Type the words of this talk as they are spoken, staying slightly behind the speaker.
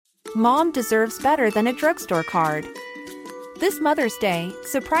Mom deserves better than a drugstore card. This Mother's Day,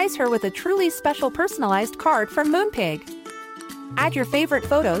 surprise her with a truly special personalized card from Moonpig. Add your favorite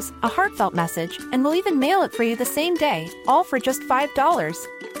photos, a heartfelt message, and we'll even mail it for you the same day, all for just $5.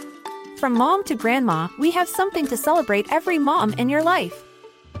 From mom to grandma, we have something to celebrate every mom in your life.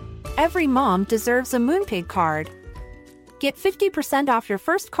 Every mom deserves a Moonpig card. Get 50% off your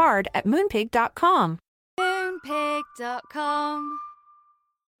first card at moonpig.com. Moonpig.com.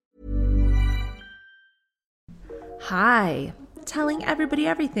 Hi, telling everybody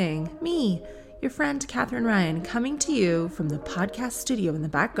everything. Me, your friend Catherine Ryan, coming to you from the podcast studio in the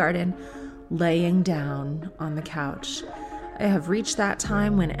back garden, laying down on the couch. I have reached that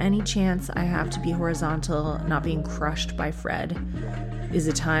time when any chance I have to be horizontal, not being crushed by Fred, is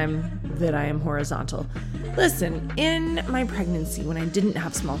a time that I am horizontal. Listen, in my pregnancy, when I didn't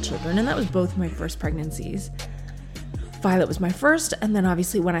have small children, and that was both my first pregnancies, Violet was my first, and then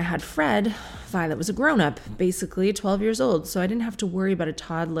obviously when I had Fred, Violet was a grown-up, basically 12 years old, so I didn't have to worry about a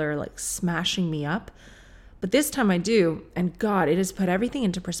toddler like smashing me up. But this time I do, and God, it has put everything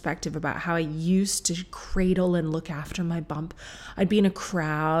into perspective about how I used to cradle and look after my bump. I'd be in a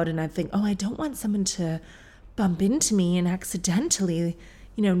crowd and I'd think, oh, I don't want someone to bump into me and accidentally,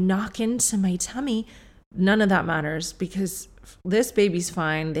 knock into my tummy. None of that matters because this baby's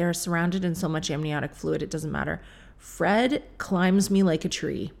fine. They're surrounded in so much amniotic fluid, it doesn't matter. Fred climbs me like a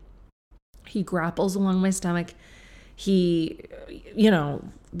tree. He grapples along my stomach. He,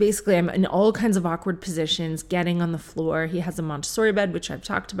 basically I'm in all kinds of awkward positions, getting on the floor. He has a Montessori bed, which I've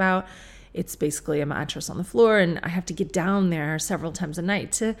talked about. It's basically a mattress on the floor, and I have to get down there several times a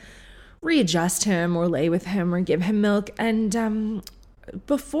night to readjust him or lay with him or give him milk. And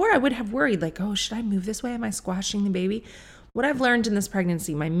before I would have worried, like, oh, should I move this way? Am I squashing the baby? What I've learned in this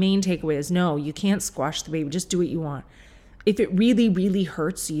pregnancy, my main takeaway is no, you can't squash the baby. Just do what you want. If it really, really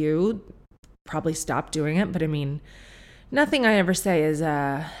hurts you, probably stop doing it. But nothing I ever say is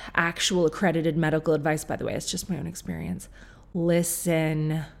actual accredited medical advice, by the way. It's just my own experience.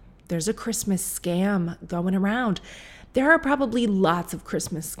 Listen, there's a Christmas scam going around. There are probably lots of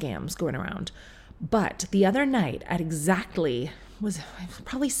Christmas scams going around. But the other night at was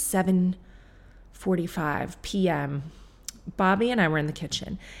probably 7:45 p.m., Bobby and I were in the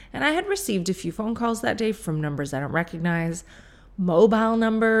kitchen, and I had received a few phone calls that day from numbers I don't recognize, mobile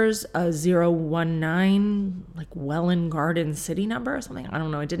numbers, a 019, like Welland Garden City number or something. I don't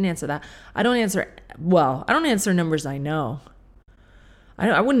know. I didn't answer that. I don't answer numbers I know.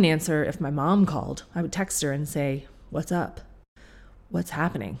 I wouldn't answer if my mom called. I would text her and say, what's up? What's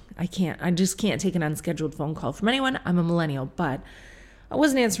happening? I just can't take an unscheduled phone call from anyone. I'm a millennial, but I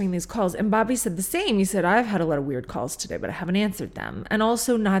wasn't answering these calls. And Bobby said the same. He said, I've had a lot of weird calls today, but I haven't answered them. And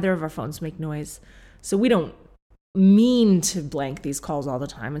also neither of our phones make noise. So we don't mean to blank these calls all the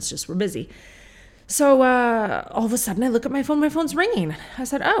time. It's just we're busy. So all of a sudden I look at my phone. My phone's ringing. I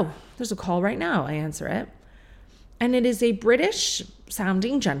said, oh, there's a call right now. I answer it. And it is a British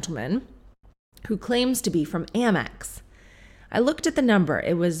sounding gentleman who claims to be from Amex. I looked at the number.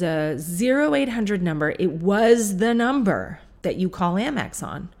 It was a 0800 number. It was the number that you call Amex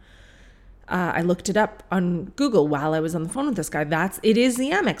on. I looked it up on Google while I was on the phone with this guy. It is the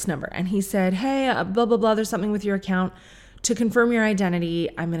Amex number. And he said, hey, blah, blah, blah, there's something with your account. To confirm your identity,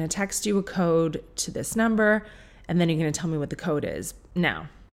 I'm going to text you a code to this number, and then you're going to tell me what the code is. Now,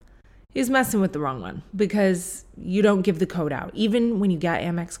 he's messing with the wrong one because you don't give the code out. Even when you get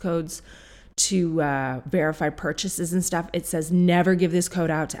Amex codes to verify purchases and stuff, it says never give this code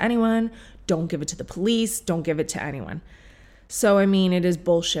out to anyone. Don't give it to the police. Don't give it to anyone. So, it is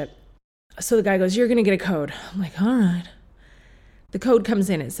bullshit. So the guy goes, you're going to get a code. I'm like, all right. The code comes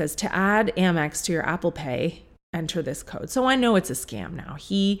in. It says to add Amex to your Apple Pay, enter this code. So I know it's a scam now.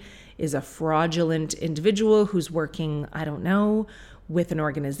 He is a fraudulent individual who's working, I don't know, with an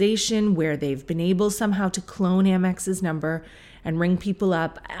organization where they've been able somehow to clone Amex's number and ring people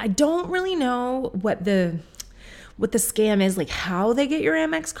up. I don't really know what the scam is, like how they get your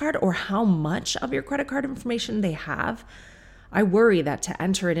Amex card or how much of your credit card information they have. I worry that to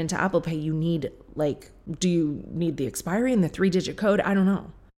enter it into Apple Pay, you need, do you need the expiry and the 3-digit code? I don't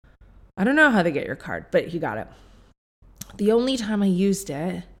know. I don't know how they get your card, but he got it. The only time I used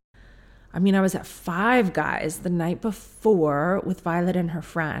it, I was at Five Guys the night before with Violet and her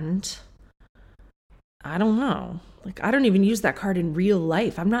friend. I don't know. I don't even use that card in real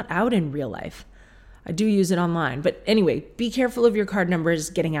life. I'm not out in real life. I do use it online. But anyway, be careful of your card numbers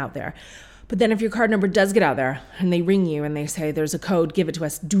getting out there. But then if your card number does get out there and they ring you and they say there's a code, give it to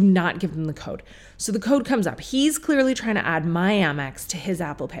us, do not give them the code. So the code comes up. He's clearly trying to add my Amex to his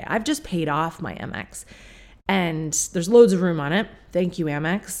Apple Pay. I've just paid off my Amex. And there's loads of room on it. Thank you,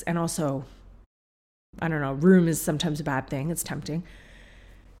 Amex. And also, I don't know, room is sometimes a bad thing. It's tempting.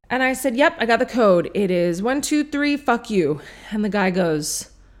 And I said, yep, I got the code. It is 123, fuck you. And the guy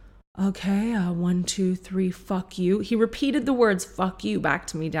goes, okay, 123, fuck you. He repeated the words, fuck you, back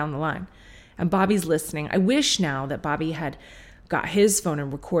to me down the line. And Bobby's listening. I wish now that Bobby had got his phone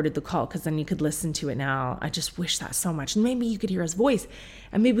and recorded the call, because then you could listen to it now. I just wish that so much. And maybe you could hear his voice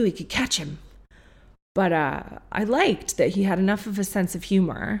and maybe we could catch him. But I liked that he had enough of a sense of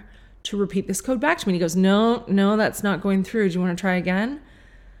humor to repeat this code back to me. And he goes, no, that's not going through. Do you want to try again?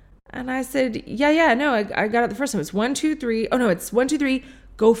 And I said, yeah, no, I got it the first time. It's 123. Oh no, it's 123.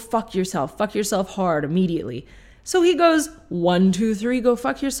 Go fuck yourself. Fuck yourself hard immediately. So he goes, 123, go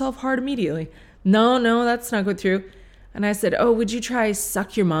fuck yourself hard immediately. No, that's not going through. And I said, oh, would you try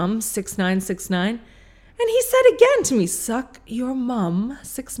suck your mum, 6969? And he said again to me, suck your mum,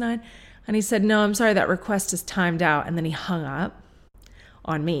 69. And he said, no, I'm sorry, that request is timed out. And then he hung up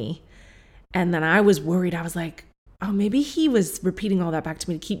on me. And then I was worried. I was like, oh, maybe he was repeating all that back to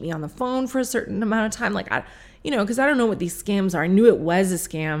me to keep me on the phone for a certain amount of time. Like, because I don't know what these scams are. I knew it was a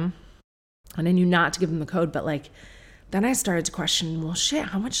scam and I knew not to give him the code. But like, then I started to question, well, shit,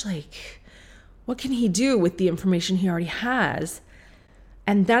 how much, like, what can he do with the information he already has?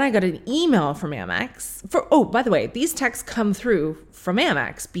 And then I got an email from Amex by the way, these texts come through from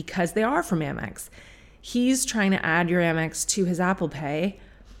Amex because they are from Amex. He's trying to add your Amex to his Apple Pay,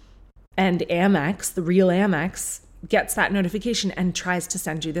 and Amex, the real Amex, gets that notification and tries to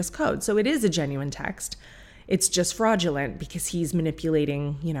send you this code. So it is a genuine text. It's just fraudulent because he's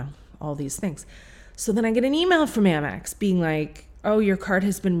manipulating, all these things. So then I get an email from Amex being like, oh, your card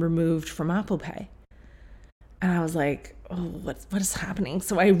has been removed from Apple Pay. And I was like, oh, what is happening?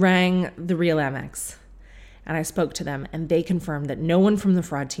 So I rang the real Amex and I spoke to them, and they confirmed that no one from the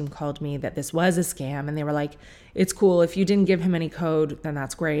fraud team called me, that this was a scam. And they were like, it's cool. If you didn't give him any code, then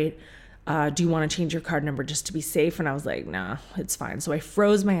that's great. Do you want to change your card number just to be safe? And I was like, nah, it's fine. So I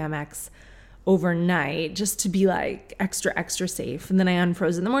froze my Amex overnight just to be like extra safe. And then I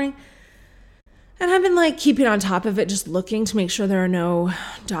unfroze in the morning. And I've been like keeping on top of it, just looking to make sure there are no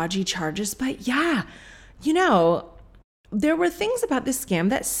dodgy charges. But yeah, there were things about this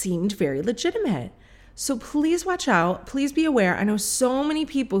scam that seemed very legitimate. So please watch out. Please be aware. I know so many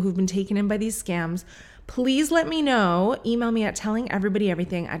people who've been taken in by these scams. Please let me know. Email me at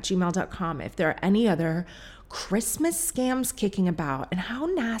tellingeverybodyeverything@gmail.com if there are any other Christmas scams kicking about. And how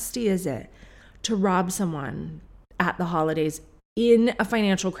nasty is it to rob someone at the holidays in a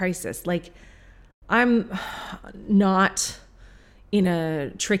financial crisis? Like, I'm not in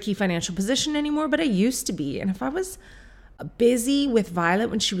a tricky financial position anymore, but I used to be. And if I was busy with Violet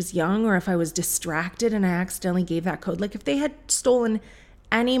when she was young, or if I was distracted and I accidentally gave that code, like if they had stolen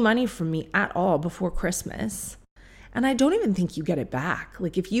any money from me at all before Christmas, and I don't even think you get it back.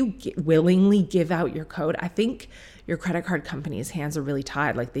 Like if you willingly give out your code, I think your credit card company's hands are really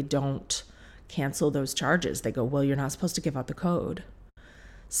tied. Like they don't cancel those charges. They go, well, you're not supposed to give out the code.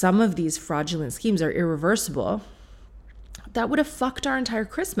 Some of these fraudulent schemes are irreversible. That would have fucked our entire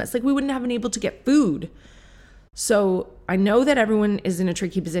Christmas. Like we wouldn't have been able to get food. So I know that everyone is in a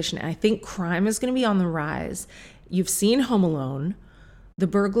tricky position. And I think crime is going to be on the rise. You've seen Home Alone. The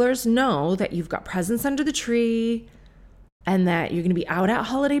burglars know that you've got presents under the tree and that you're going to be out at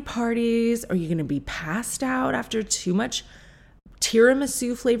holiday parties, or you're going to be passed out after too much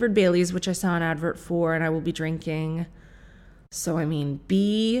tiramisu flavored Baileys, which I saw an advert for and I will be drinking. So, I mean,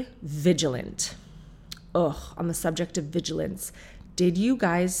 be vigilant. On the subject of vigilance, did you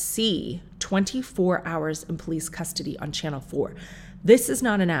guys see 24 Hours in Police Custody on Channel 4? This is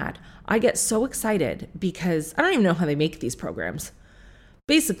not an ad. I get so excited because I don't even know how they make these programs.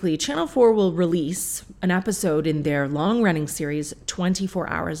 Basically, Channel 4 will release an episode in their long-running series, 24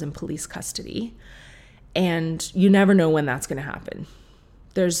 Hours in Police Custody, and you never know when that's going to happen.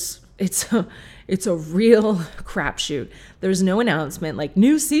 It's a real crapshoot. There's no announcement like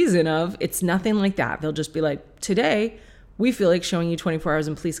new season of. It's nothing like that. They'll just be like, today we feel like showing you 24 Hours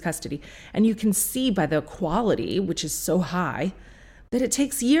in Police Custody, and you can see by the quality, which is so high, that it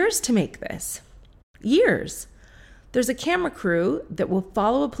takes years to make this. Years. There's a camera crew that will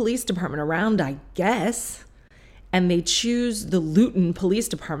follow a police department around, I guess, and they choose the Luton Police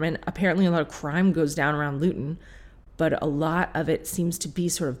Department. Apparently a lot of crime goes down around Luton, but a lot of it seems to be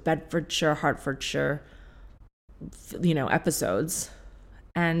sort of Bedfordshire, Hertfordshire, episodes.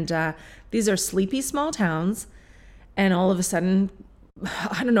 And these are sleepy small towns, and all of a sudden,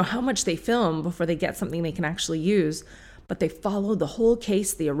 I don't know how much they film before they get something they can actually use, but they follow the whole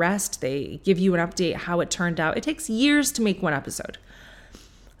case, the arrest, they give you an update how it turned out. It takes years to make one episode.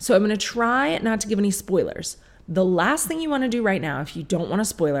 So I'm going to try not to give any spoilers. The last thing you want to do right now, if you don't want a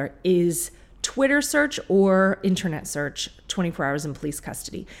spoiler, is Twitter search or internet search 24 hours in police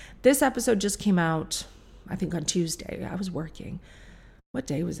custody. This episode just came out, I think on Tuesday. I was working. What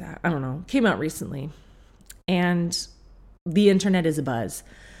day was that? I don't know. Came out recently. And the internet is abuzz.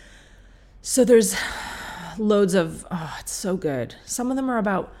 So there's loads of, it's so good. Some of them are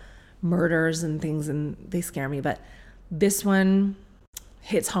about murders and things and they scare me, but this one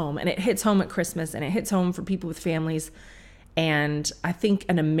hits home, and it hits home at Christmas, and it hits home for people with families. And I think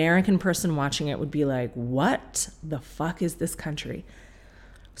an American person watching it would be like, what the fuck is this country?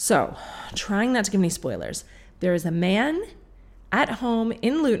 So, trying not to give any spoilers. There is a man at home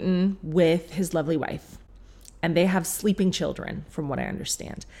in Luton with his lovely wife, and they have sleeping children, from what I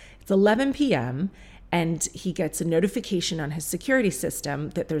understand. It's 11 p.m., and he gets a notification on his security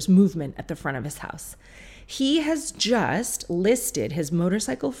system that there's movement at the front of his house. He has just listed his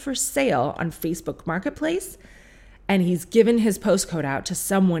motorcycle for sale on Facebook Marketplace, and he's given his postcode out to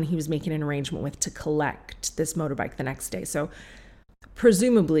someone he was making an arrangement with to collect this motorbike the next day. So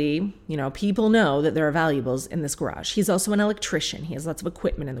presumably, people know that there are valuables in this garage. He's also an electrician. He has lots of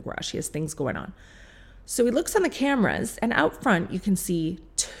equipment in the garage. He has things going on. So he looks on the cameras, and out front you can see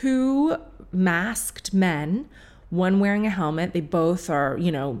two masked men, one wearing a helmet. They both are,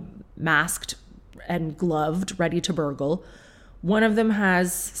 masked and gloved, ready to burgle. One of them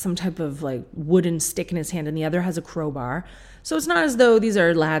has some type of like wooden stick in his hand, and the other has a crowbar. So it's not as though these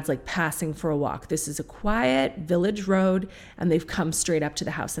are lads like passing for a walk. This is a quiet village road, and they've come straight up to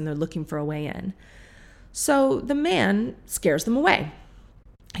the house, and they're looking for a way in. So the man scares them away.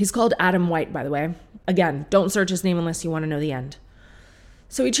 He's called Adam White, by the way. Again, don't search his name unless you want to know the end.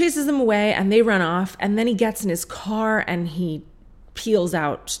 So he chases them away, and they run off, and then he gets in his car, and he peels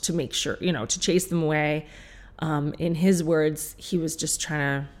out to make sure, to chase them away. In his words, he was just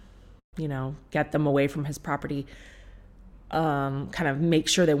trying to, get them away from his property, kind of make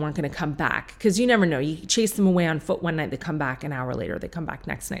sure they weren't going to come back. Because you never know. You chase them away on foot one night, they come back an hour later, they come back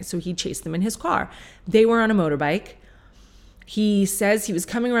next night. So he chased them in his car. They were on a motorbike. He says he was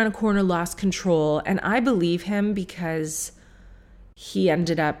coming around a corner, lost control. And I believe him because he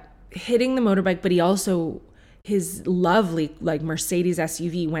ended up hitting the motorbike, but he also, his lovely Mercedes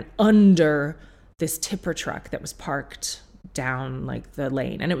SUV went under this tipper truck that was parked down the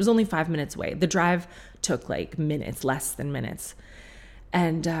lane. And it was only 5 minutes away. The drive took minutes, less than minutes.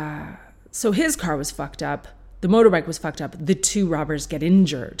 And so his car was fucked up. The motorbike was fucked up. The two robbers get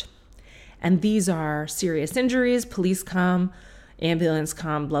injured. And these are serious injuries. Police come, ambulance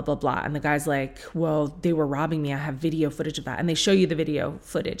come, blah, blah, blah. And the guy's like, well, they were robbing me. I have video footage of that. And they show you the video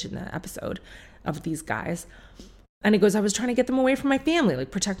footage in the episode of these guys. And he goes, I was trying to get them away from my family,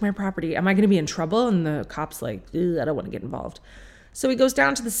 protect my property. Am I going to be in trouble? And the cop's like, I don't want to get involved. So he goes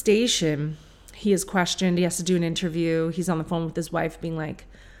down to the station. He is questioned. He has to do an interview. He's on the phone with his wife being like,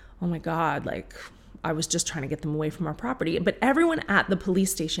 oh my God, I was just trying to get them away from our property. But everyone at the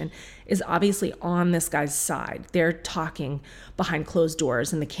police station is obviously on this guy's side. They're talking behind closed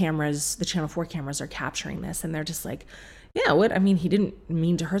doors, and the cameras, the Channel 4 cameras are capturing this. And they're just like, yeah, what? I mean, he didn't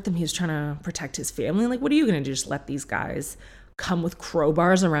mean to hurt them. He was trying to protect his family. What are you going to do? Just let these guys come with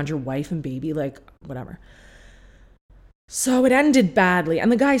crowbars around your wife and baby? Whatever. So it ended badly. And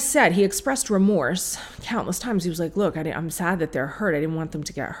the guy said, he expressed remorse countless times. He was like, look, I'm sad that they're hurt. I didn't want them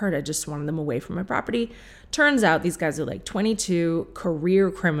to get hurt. I just wanted them away from my property. Turns out these guys are 22 career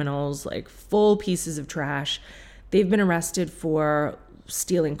criminals, full pieces of trash. They've been arrested for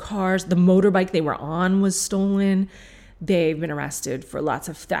stealing cars. The motorbike they were on was stolen. They've been arrested for lots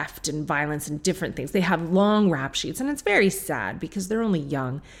of theft and violence and different things. They have long rap sheets, and it's very sad because they're only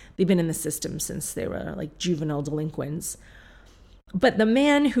young. They've been in the system since they were juvenile delinquents. But the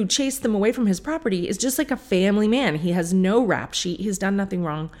man who chased them away from his property is just a family man. He has no rap sheet. He's done nothing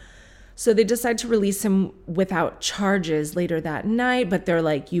wrong. So they decide to release him without charges later that night, but they're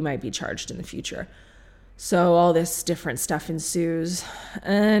like, you might be charged in the future. So all this different stuff ensues.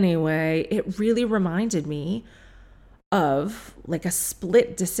 Anyway, it really reminded me of a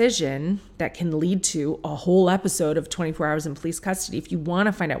split decision that can lead to a whole episode of 24 Hours in Police Custody. If you want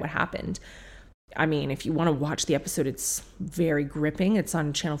to find out what happened, I mean, if you want to watch the episode, it's very gripping. It's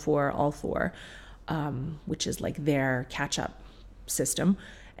on Channel 4, All 4, which is their catch-up system.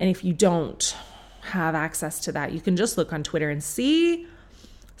 And if you don't have access to that, you can just look on Twitter and see.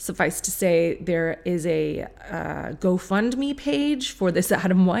 Suffice to say, there is a GoFundMe page for this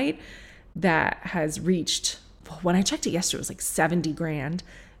Adam White that has reached, when I checked it yesterday, it was $70,000.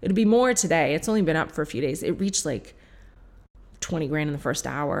 It'll be more today. It's only been up for a few days. It reached $20,000 in the first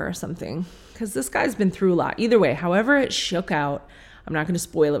hour or something, because this guy's been through a lot. Either way, however it shook out, I'm not going to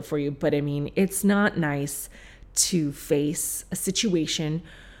spoil it for you, but I mean, it's not nice to face a situation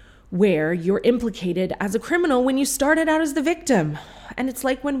where you're implicated as a criminal when you started out as the victim. And it's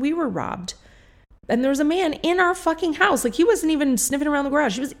like when we were robbed and there was a man in our fucking house. Like, he wasn't even sniffing around the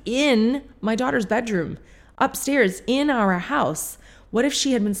garage. He was in my daughter's bedroom upstairs in our house. What if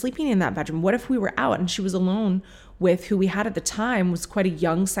she had been sleeping in that bedroom? What if we were out and she was alone with who we had at the time was quite a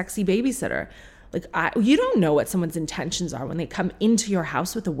young, sexy babysitter? Like, you don't know what someone's intentions are when they come into your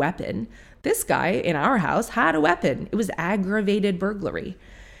house with a weapon. This guy in our house had a weapon. It was aggravated burglary.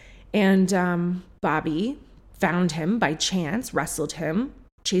 And Bobby found him by chance, wrestled him,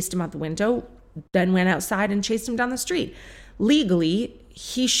 chased him out the window, then went outside and chased him down the street. Legally,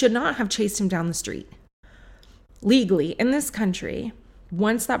 he should not have chased him down the street. Legally, in this country,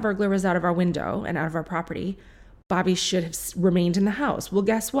 once that burglar was out of our window and out of our property, Bobby should have remained in the house. Well,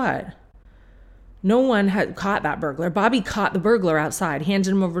 guess what? No one had caught that burglar. Bobby caught the burglar outside,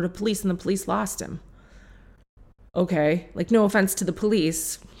 handed him over to police, and the police lost him. Okay, like, no offense to the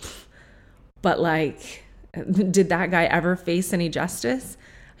police, but like, did that guy ever face any justice?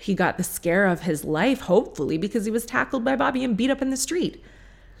 He got the scare of his life, hopefully, because he was tackled by Bobby and beat up in the street.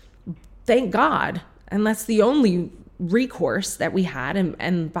 Thank God. And that's the only recourse that we had.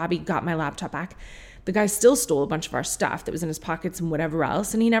 And Bobby got my laptop back. The guy still stole a bunch of our stuff that was in his pockets and whatever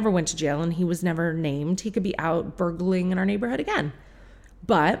else. And he never went to jail and he was never named. He could be out burgling in our neighborhood again.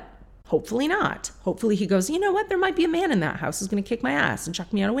 But hopefully not. Hopefully he goes, you know what? There might be a man in that house who's going to kick my ass and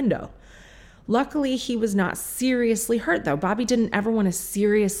chuck me out a window. Luckily, he was not seriously hurt, though. Bobby didn't ever want to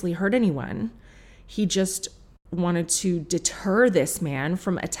seriously hurt anyone. He just wanted to deter this man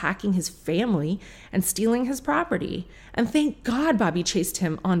from attacking his family and stealing his property. And thank God Bobby chased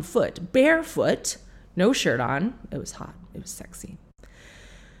him on foot, barefoot, no shirt on. It was hot. It was sexy.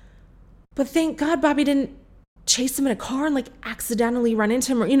 But thank God Bobby didn't chase him in a car and like accidentally run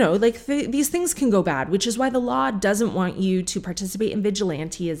into him, or, you know, like these things can go bad, which is why the law doesn't want you to participate in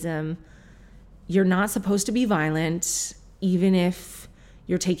vigilantism. You're not supposed to be violent, even if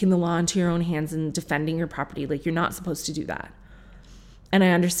you're taking the law into your own hands and defending your property. Like, you're not supposed to do that. And I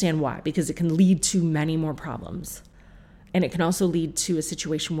understand why, because it can lead to many more problems. And it can also lead to a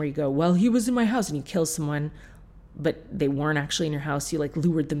situation where you go, well, he was in my house, and you kill someone, but they weren't actually in your house. You like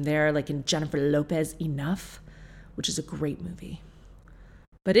lured them there, like in Jennifer Lopez Enough, which is a great movie.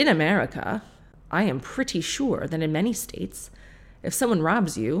 But in America, I am pretty sure that in many states, if someone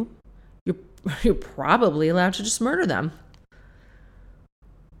robs you, you're probably allowed to just murder them.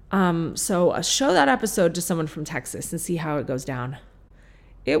 So show that episode to someone from Texas and see how it goes down.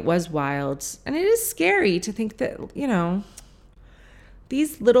 It was wild. And it is scary to think that, you know,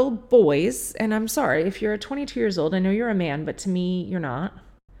 these little boys, and I'm sorry, if you're 22 years old, I know you're a man, but to me, you're not.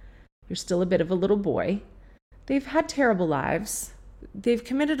 You're still a bit of a little boy. They've had terrible lives. They've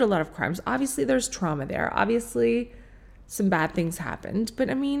committed a lot of crimes. Obviously, there's trauma there. Obviously, some bad things happened. But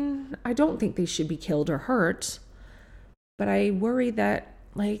I mean, I don't think they should be killed or hurt. But I worry that,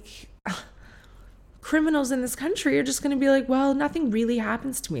 like, criminals in this country are just going to be like, well, nothing really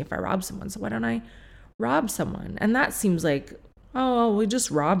happens to me if I rob someone, so why don't I rob someone? And that seems like, oh, we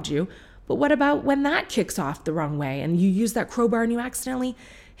just robbed you. But what about when that kicks off the wrong way and you use that crowbar and you accidentally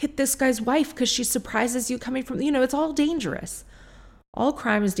hit this guy's wife because she surprises you coming from, you know, it's all dangerous. All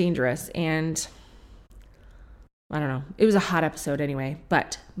crime is dangerous. And I don't know. It was a hot episode anyway.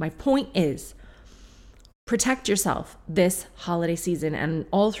 But my point is, protect yourself this holiday season and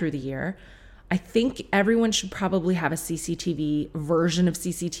all through the year. I think everyone should probably have a CCTV version of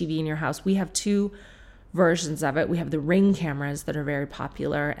CCTV in your house. We have two versions of it. We have the Ring cameras that are very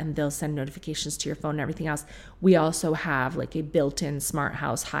popular and they'll send notifications to your phone and everything else. We also have like a built-in smart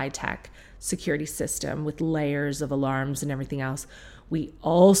house, high-tech security system with layers of alarms and everything else. We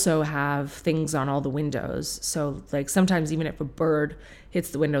also have things on all the windows. So like sometimes even if a bird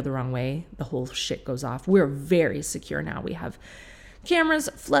hits the window the wrong way, the whole shit goes off. We're very secure now. We have cameras,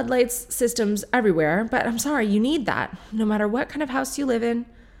 floodlights, systems everywhere. But I'm sorry, you need that no matter what kind of house you live in.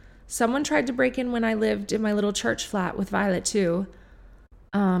 Someone tried to break in when I lived in my little church flat with Violet too.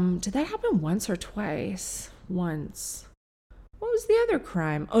 Did that happen once or twice? Once. What was the other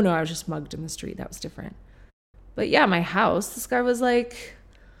crime? Oh no, I was just mugged in the street. That was different. But yeah, my house, this guy was like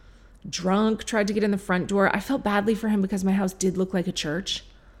drunk, tried to get in the front door. I felt badly for him because my house did look like a church.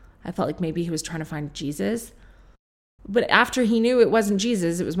 I felt like maybe he was trying to find Jesus. But after he knew it wasn't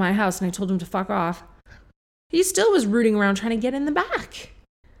Jesus, it was my house, and I told him to fuck off, he still was rooting around trying to get in the back.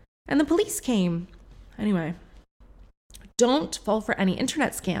 And the police came. Anyway, don't fall for any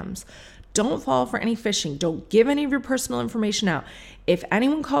internet scams. Don't fall for any phishing. Don't give any of your personal information out. If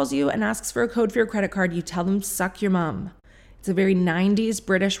anyone calls you and asks for a code for your credit card, you tell them suck your mom. It's a very 90s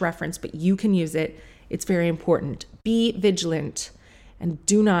British reference, but you can use it. It's very important. Be vigilant and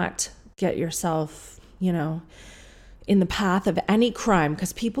do not get yourself, in the path of any crime,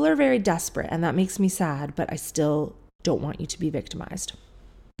 because people are very desperate and that makes me sad, but I still don't want you to be victimized.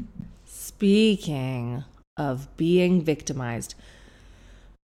 Speaking of being victimized,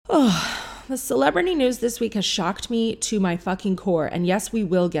 the celebrity news this week has shocked me to my fucking core. And yes, we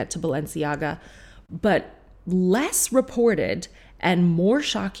will get to Balenciaga, but less reported and more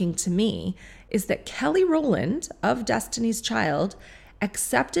shocking to me is that Kelly Rowland of Destiny's Child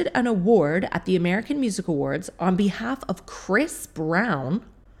accepted an award at the American Music Awards on behalf of Chris Brown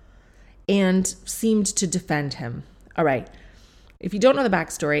and seemed to defend him. All right. If you don't know the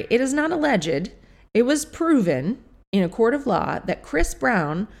backstory, it is not alleged. It was proven in a court of law that Chris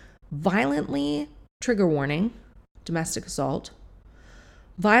Brown violently, trigger warning, domestic assault,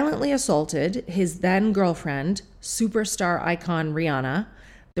 violently assaulted his then girlfriend, superstar icon Rihanna.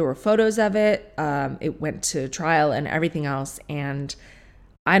 There were photos of it. It went to trial and everything else. And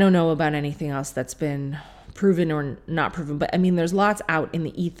I don't know about anything else that's been proven or not proven. But I mean, there's lots out in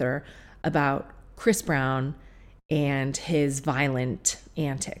the ether about Chris Brown and his violent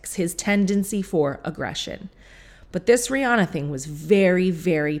antics, his tendency for aggression. But this Rihanna thing was very,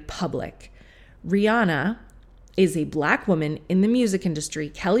 very public. Rihanna is a Black woman in the music industry.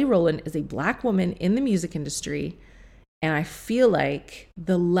 Kelly Rowland is a Black woman in the music industry. And I feel like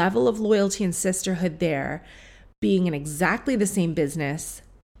the level of loyalty and sisterhood there, being in exactly the same business,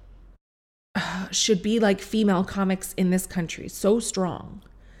 should be like female comics in this country, so strong.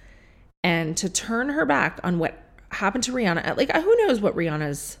 And to turn her back on what happened to Rihanna, like, who knows what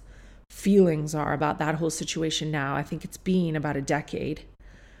Rihanna's feelings are about that whole situation now. I think it's been about a decade.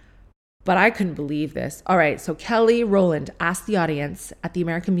 But I couldn't believe this. All right, so Kelly Rowland asked the audience at the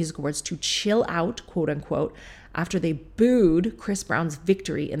American Music Awards to chill out, quote unquote, after they booed Chris Brown's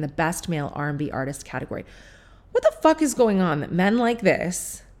victory in the Best Male R&B Artist category. What the fuck is going on that men like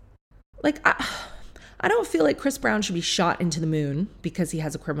this, like, I don't feel like Chris Brown should be shot into the moon because he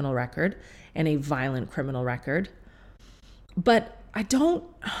has a criminal record and a violent criminal record. But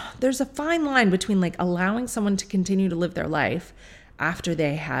there's a fine line between like allowing someone to continue to live their life after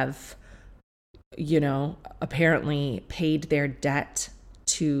they have, apparently paid their debt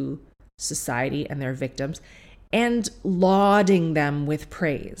to society and their victims and lauding them with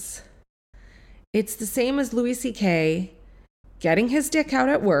praise. It's the same as Louis C.K. getting his dick out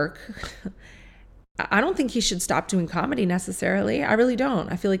at work. I don't think he should stop doing comedy necessarily. I really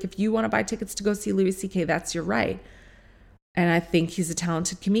don't. I feel like if you want to buy tickets to go see Louis C.K., that's your right. And I think he's a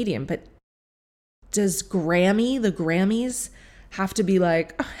talented comedian. But does the Grammys have to be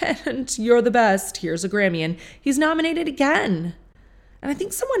like, and you're the best, here's a Grammy, and he's nominated again? And I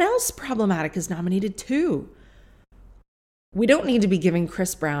think someone else problematic is nominated too. We don't need to be giving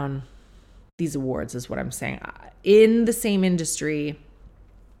Chris Brown these awards, is what I'm saying, in the same industry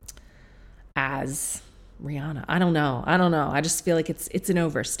as Rihanna. I don't know. I just feel like it's an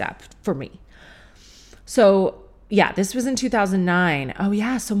overstep for me. So yeah, this was in 2009. Oh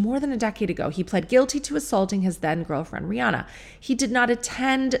yeah, so more than a decade ago. He pled guilty to assaulting his then girlfriend, Rihanna. He did not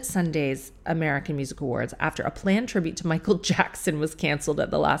attend Sunday's American Music Awards after a planned tribute to Michael Jackson was canceled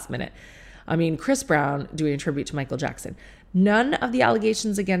at the last minute. I mean, Chris Brown doing a tribute to Michael Jackson. None of the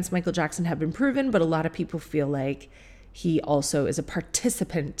allegations against Michael Jackson have been proven, but a lot of people feel like he also is a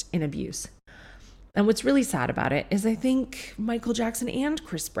participant in abuse. And what's really sad about it is I think Michael Jackson and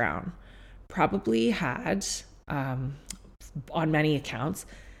Chris Brown probably had, on many accounts,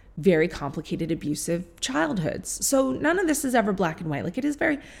 very complicated, abusive childhoods. So none of this is ever black and white. Like,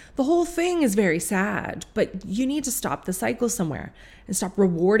 the whole thing is very sad, but you need to stop the cycle somewhere and stop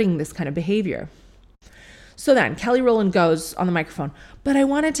rewarding this kind of behavior. So then Kelly Rowland goes on the microphone, but I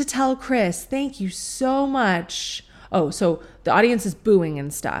wanted to tell Chris, thank you so much. Oh, so the audience is booing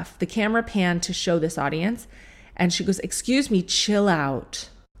and stuff. The camera panned to show this audience and she goes, excuse me, chill out.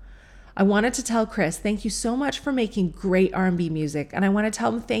 I wanted to tell Chris, thank you so much for making great R&B music. And I want to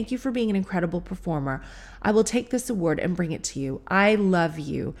tell him, thank you for being an incredible performer. I will take this award and bring it to you. I love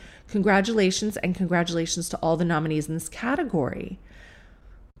you. Congratulations, and congratulations to all the nominees in this category.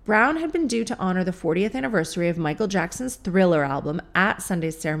 Brown had been due to honor the 40th anniversary of Michael Jackson's Thriller album at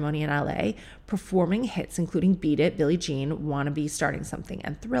Sunday's ceremony in LA, performing hits including Beat It, Billie Jean, Wanna Be Starting Something,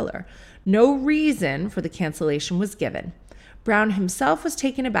 and Thriller. No reason for the cancellation was given. Brown himself was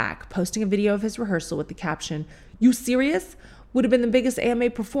taken aback, posting a video of his rehearsal with the caption, "You serious? Would have been the biggest AMA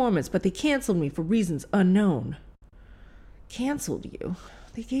performance, but they canceled me for reasons unknown." Canceled you?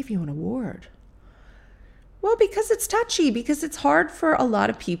 They gave you an award. Well, because it's touchy, because it's hard for a lot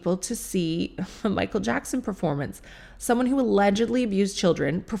of people to see a Michael Jackson performance. Someone who allegedly abused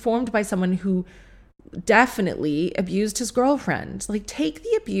children, performed by someone who definitely abused his girlfriend. Like, take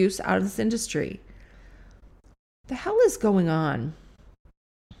the abuse out of this industry. The hell is going on?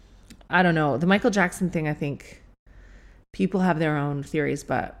 I don't know. The Michael Jackson thing, I think people have their own theories,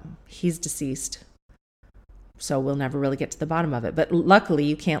 but he's deceased. So we'll never really get to the bottom of it. But luckily,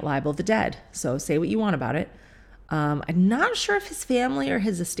 you can't libel the dead. So say what you want about it. I'm not sure if his family or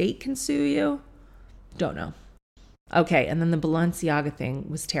his estate can sue you. Don't know. Okay, and then the Balenciaga thing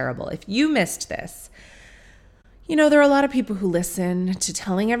was terrible. If you missed this, you know, there are a lot of people who listen to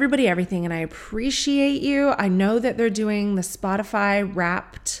telling everybody everything, and I appreciate you. I know that they're doing the Spotify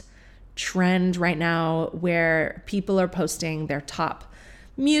Wrapped trend right now where people are posting their top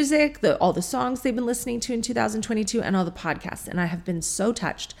music, all the songs they've been listening to in 2022, and all the podcasts. And I have been so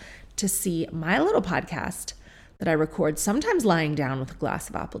touched to see my little podcast that I record, sometimes lying down with a glass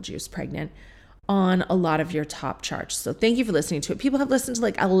of apple juice, pregnant, on a lot of your top charts. So thank you for listening to it. People have listened to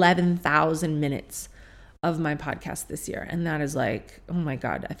like 11,000 minutes of my podcast this year. And that is like, oh my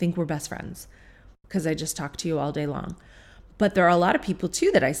God, I think we're best friends because I just talk to you all day long. But there are a lot of people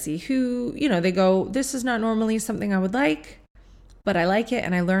too that I see who, you know, they go, this is not normally something I would like, but I like it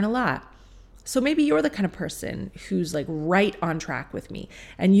and I learn a lot. So maybe you're the kind of person who's like right on track with me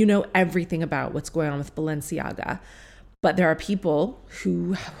and you know everything about what's going on with Balenciaga. But there are people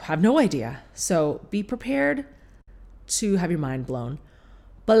who have no idea. So be prepared to have your mind blown.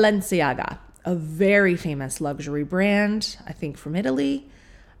 Balenciaga, a very famous luxury brand, I think from Italy.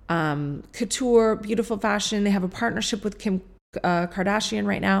 Couture, beautiful fashion. They have a partnership with Kim Kardashian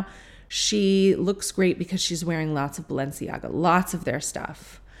right now. She looks great because she's wearing lots of Balenciaga, lots of their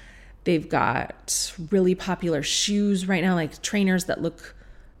stuff. They've got really popular shoes right now, like trainers that look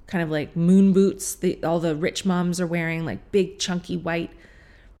kind of like moon boots. All the rich moms are wearing like big, chunky, white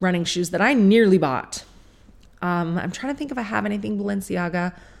running shoes that I nearly bought. I'm trying to think if I have anything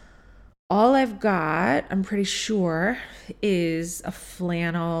Balenciaga. All I've got, I'm pretty sure, is a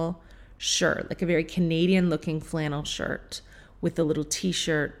flannel shirt, like a very Canadian looking flannel shirt with a little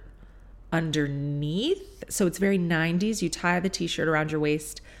t-shirt underneath. So it's very 90s. You tie the t-shirt around your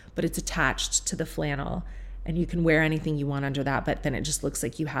waist, but it's attached to the flannel and you can wear anything you want under that. But then it just looks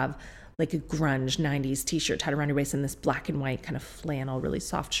like you have like a grunge 90s t-shirt tied around your waist in this black and white kind of flannel, really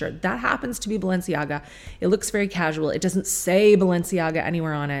soft shirt. That happens to be Balenciaga. It looks very casual. It doesn't say Balenciaga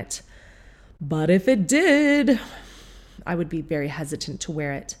anywhere on it. But if it did, I would be very hesitant to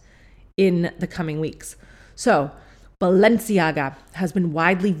wear it in the coming weeks. So Balenciaga has been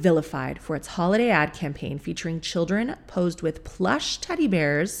widely vilified for its holiday ad campaign featuring children posed with plush teddy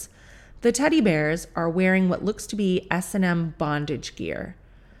bears. The teddy bears are wearing what looks to be S&M bondage gear.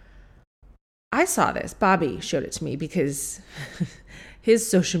 I saw this. Bobby showed it to me because his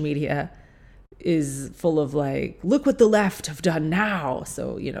social media is full of like, look what the left have done now.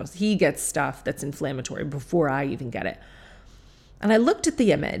 So, you know, he gets stuff that's inflammatory before I even get it. And I looked at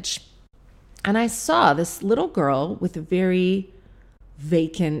the image and I saw this little girl with a very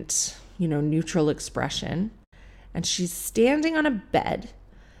vacant, you know, neutral expression. And she's standing on a bed.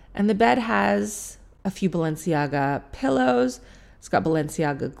 And the bed has a few Balenciaga pillows. It's got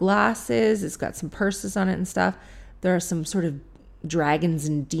Balenciaga glasses. It's got some purses on it and stuff. There are some sort of dragons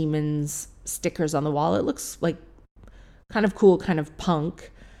and demons stickers on the wall. It looks like kind of cool, kind of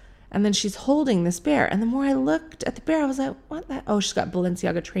punk. And then she's holding this bear. And the more I looked at the bear, I was like, what that? Oh, she's got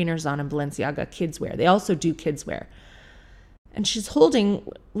Balenciaga trainers on and Balenciaga kids wear. They also do kids wear. And she's holding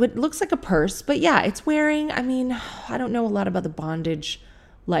what looks like a purse. But yeah, it's wearing, I mean, I don't know a lot about the bondage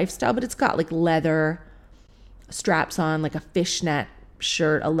lifestyle, but it's got like leather straps on, like a fishnet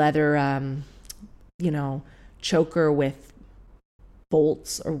shirt, a leather, choker with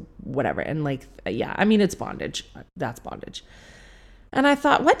bolts or whatever. And like, yeah, I mean, it's bondage. That's bondage. And I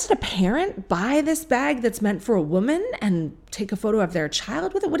thought, what, did a parent buy this bag that's meant for a woman and take a photo of their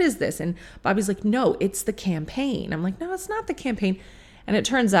child with it? What is this? And Bobby's like, no, it's the campaign. I'm like, no, it's not the campaign. And it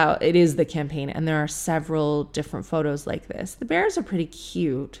turns out it is the campaign. And there are several different photos like this. The bears are pretty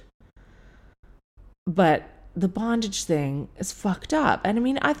cute, but the bondage thing is fucked up. And I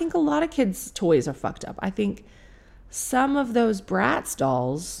mean, I think a lot of kids' toys are fucked up. I think some of those Bratz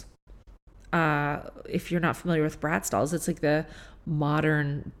dolls, if you're not familiar with Bratz dolls, it's like the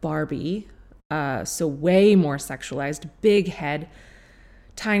modern Barbie, so way more sexualized, big head,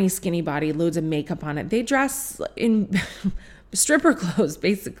 tiny skinny body, loads of makeup on it. They dress in stripper clothes,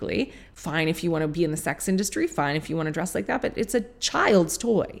 basically. Fine if you want to be in the sex industry, fine if you want to dress like that, but it's a child's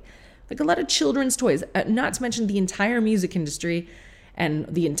toy. Like a lot of children's toys, not to mention the entire music industry and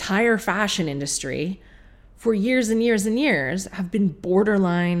the entire fashion industry for years and years and years have been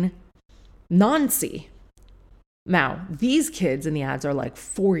borderline Nancy. Now, these kids in the ads are like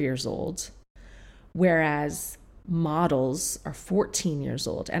 4 years old, whereas models are 14 years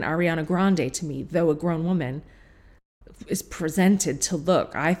old. And Ariana Grande, to me, though a grown woman, is presented to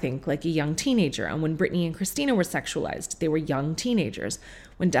look, I think, like a young teenager. And when Britney and Christina were sexualized, they were young teenagers.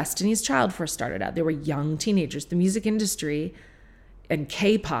 When Destiny's Child first started out, they were young teenagers. The music industry and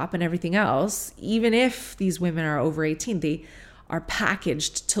K-pop and everything else, even if these women are over 18, they are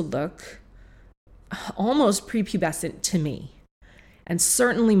packaged to look almost prepubescent to me. And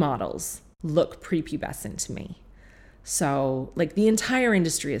certainly models look prepubescent to me. So, like, the entire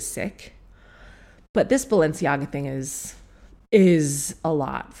industry is sick. But this Balenciaga thing is a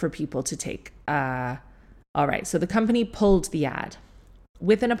lot for people to take. All right, so the company pulled the ad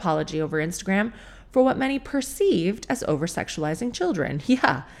with an apology over Instagram for what many perceived as over-sexualizing children.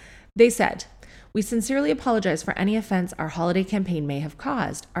 Yeah, they said, "We sincerely apologize for any offense our holiday campaign may have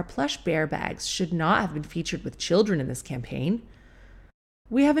caused. Our plush bear bags should not have been featured with children in this campaign.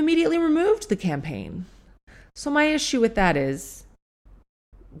 We have immediately removed the campaign." So my issue with that is,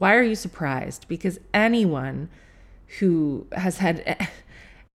 why are you surprised? Because anyone who has had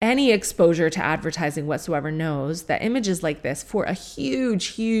any exposure to advertising whatsoever knows that images like this for a huge,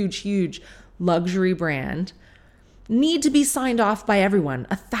 huge, huge luxury brand need to be signed off by everyone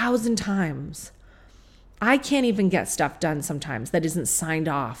 1,000 times. I can't even get stuff done sometimes that isn't signed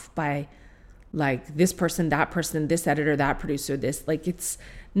off by like this person, this editor, that producer, this, like, it's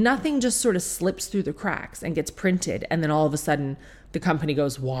nothing just sort of slips through the cracks and gets printed. And then all of a sudden the company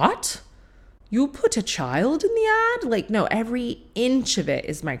goes, "What? You put a child in the ad?" Like, no, every inch of it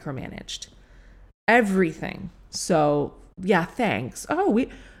is micromanaged. Everything. So yeah, thanks. Oh, it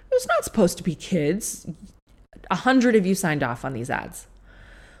was not supposed to be kids. 100 of you signed off on these ads.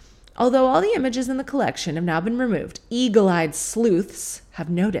 Although all the images in the collection have now been removed, eagle-eyed sleuths have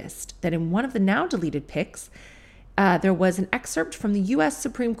noticed that in one of the now deleted pics, there was an excerpt from the U.S.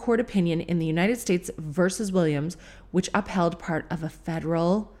 Supreme Court opinion in the United States versus Williams, which upheld part of a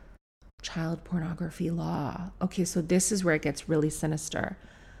federal child pornography law. Okay, so this is where it gets really sinister.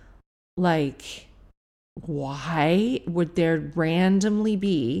 Like, why would there randomly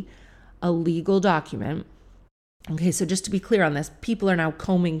be a legal document? Okay, so just to be clear on this, people are now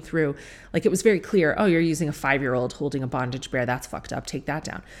combing through, like, it was very clear, oh, you're using a 5-year-old holding a bondage bear. That's fucked up. Take that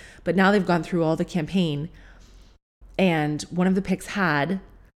down. But now they've gone through all the campaign, and one of the pics had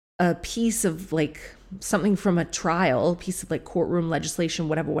a piece of like something from a trial, piece of like courtroom legislation,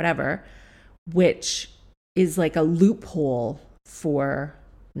 whatever, which is like a loophole for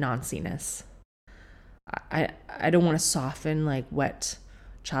nonciness. I don't want to soften like what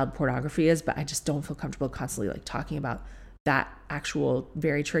child pornography is, but I just don't feel comfortable constantly like talking about that actual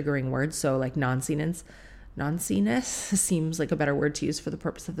very triggering word. So like nonciness seems like a better word to use for the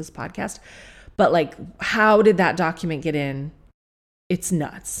purpose of this podcast. But like, how did that document get in? It's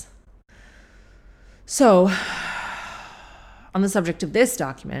nuts. So on the subject of this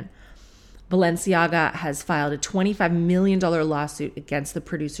document, Balenciaga has filed a $25 million lawsuit against the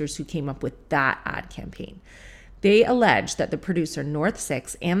producers who came up with that ad campaign. They allege that the producer North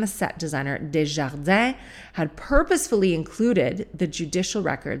Six and the set designer Desjardins had purposefully included the judicial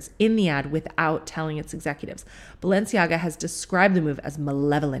records in the ad without telling its executives. Balenciaga has described the move as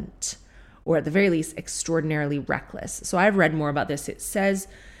malevolent, or at the very least, extraordinarily reckless. So I've read more about this. It says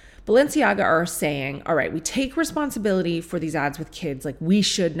Balenciaga are saying, all right, we take responsibility for these ads with kids. Like, we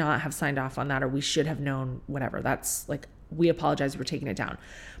should not have signed off on that, or we should have known whatever. That's like, we apologize, we're taking it down.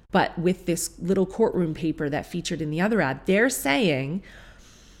 But with this little courtroom paper that featured in the other ad, they're saying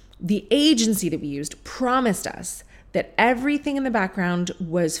the agency that we used promised us that everything in the background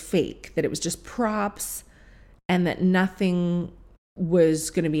was fake, that it was just props, and that nothing was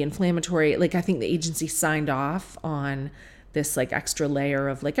going to be inflammatory. Like, I think the agency signed off on this like extra layer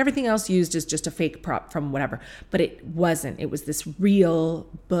of like everything else used is just a fake prop from whatever, but it wasn't. It was this real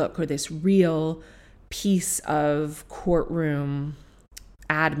book or this real piece of courtroom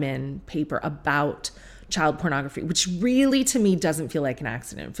admin paper about child pornography, which really to me doesn't feel like an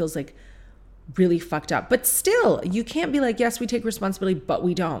accident. It feels like really fucked up. But still, you can't be like, yes, we take responsibility, but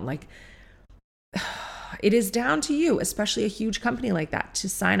we don't. Like, it is down to you, especially a huge company like that, to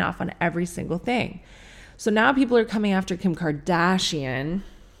sign off on every single thing. So now people are coming after Kim Kardashian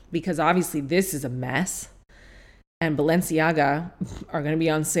because obviously this is a mess. And Balenciaga are going to be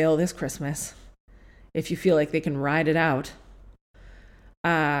on sale this Christmas if you feel like they can ride it out.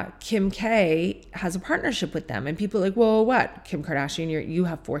 Kim K has a partnership with them, and people are like, well, what? Kim Kardashian, you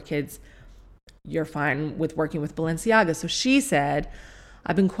have 4 kids. You're fine with working with Balenciaga. So she said,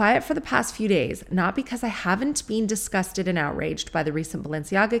 I've been quiet for the past few days, not because I haven't been disgusted and outraged by the recent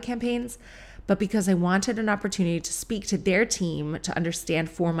Balenciaga campaigns, but because I wanted an opportunity to speak to their team to understand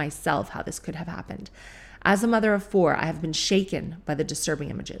for myself how this could have happened. As a mother of 4, I have been shaken by the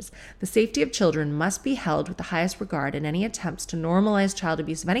disturbing images. The safety of children must be held with the highest regard, and any attempts to normalize child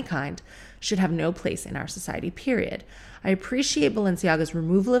abuse of any kind should have no place in our society, period. I appreciate Balenciaga's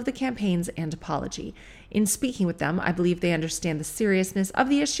removal of the campaigns and apology. In speaking with them, I believe they understand the seriousness of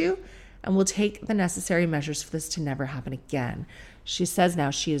the issue and will take the necessary measures for this to never happen again. She says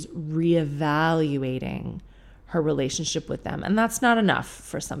now she is reevaluating her relationship with them. And that's not enough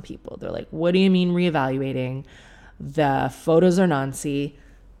for some people. They're like, what do you mean reevaluating? The photos are Nancy.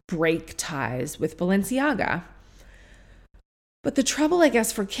 Break ties with Balenciaga. But the trouble, I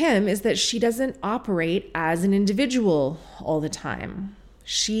guess, for Kim is that she doesn't operate as an individual all the time.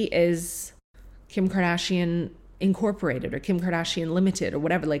 She is Kim Kardashian Incorporated or Kim Kardashian Limited or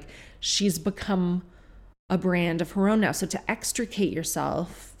whatever. Like, she's become a brand of her own now. So to extricate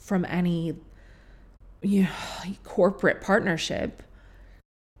yourself from any corporate partnership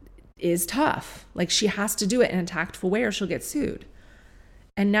is tough. Like, she has to do it in a tactful way or she'll get sued.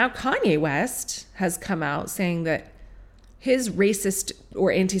 And now Kanye West has come out saying that his racist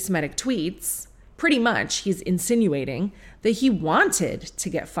or anti-Semitic tweets, pretty much he's insinuating that he wanted to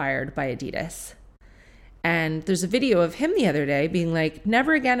get fired by Adidas. And there's a video of him the other day being like,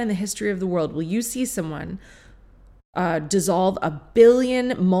 never again in the history of the world will you see someone dissolve a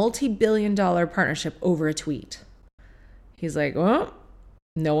multi-billion-dollar partnership over a tweet. He's like, oh,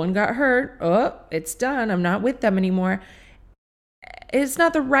 no one got hurt. Oh, it's done. I'm not with them anymore. It's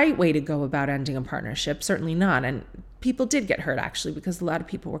not the right way to go about ending a partnership. Certainly not. And people did get hurt, actually, because a lot of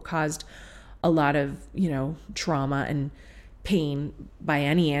people were caused a lot of, trauma and pain by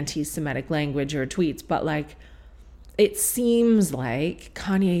any anti-Semitic language or tweets. But like, it seems like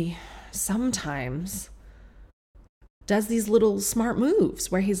Kanye sometimes does these little smart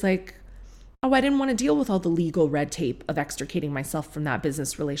moves where he's like, oh, I didn't want to deal with all the legal red tape of extricating myself from that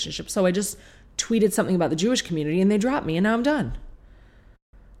business relationship. So I just tweeted something about the Jewish community and they dropped me and now I'm done.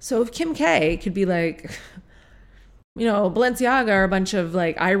 So if Kim K could be like, Balenciaga are a bunch of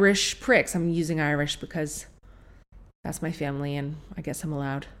like Irish pricks. I'm using Irish because that's my family and I guess I'm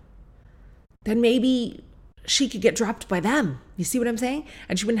allowed. Then maybe she could get dropped by them. You see what I'm saying?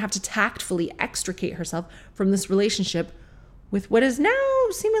 And she wouldn't have to tactfully extricate herself from this relationship with what is now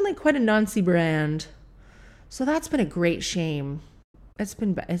seeming like quite a Nancy brand. So that's been a great shame. It's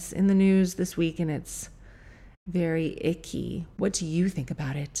in the news this week and it's very icky. What do you think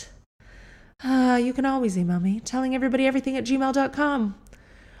about it? You can always email me, telling everybody everything at gmail.com.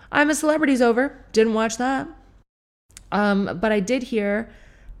 I'm a Celebrity's over. Didn't watch that. But I did hear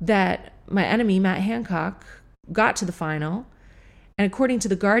that my enemy, Matt Hancock, got to the final. And according to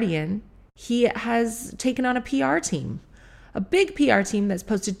The Guardian, he has taken on a PR team. A big PR team that's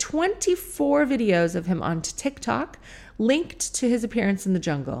posted 24 videos of him onto TikTok, linked to his appearance in the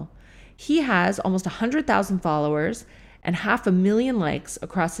jungle. He has almost 100,000 followers and 500,000 likes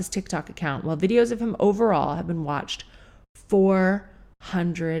across his TikTok account, while videos of him overall have been watched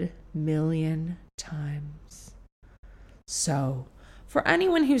 400 million times. So, for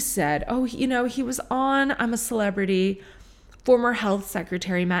anyone who said, oh, he was on I'm a Celebrity, former Health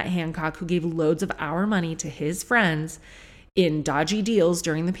Secretary Matt Hancock, who gave loads of our money to his friends in dodgy deals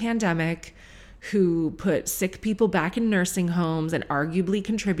during the pandemic, who put sick people back in nursing homes and arguably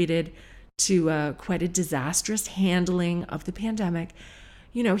contributed to quite a disastrous handling of the pandemic.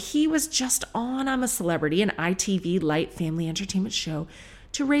 He was just on I'm a Celebrity, an ITV light family entertainment show,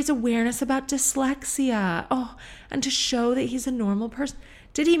 to raise awareness about dyslexia. Oh, and to show that he's a normal person.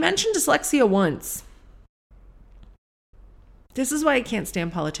 Did he mention dyslexia once? This is why I can't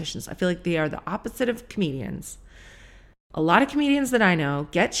stand politicians. I feel like they are the opposite of comedians. A lot of comedians that I know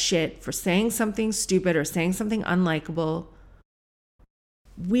get shit for saying something stupid or saying something unlikable.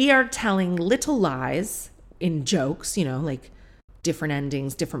 We are telling little lies in jokes, like different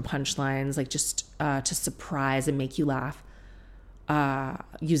endings, different punchlines, like just to surprise and make you laugh.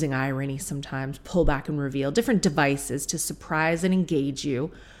 Using irony sometimes, pull back and reveal, different devices to surprise and engage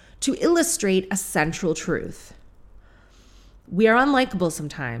you, to illustrate a central truth. We are unlikable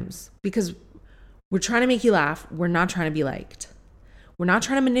sometimes because we're trying to make you laugh. We're not trying to be liked. We're not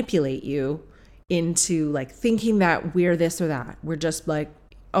trying to manipulate you into like thinking that we're this or that. We're just like,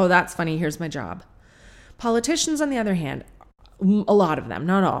 oh, that's funny. Here's my job. Politicians, on the other hand, a lot of them,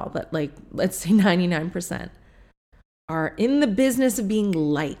 not all, but like, let's say 99%, are in the business of being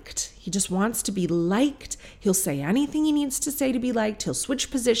liked. He just wants to be liked. He'll say anything he needs to say to be liked. He'll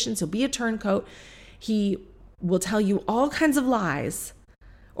switch positions. He'll be a turncoat. He will tell you all kinds of lies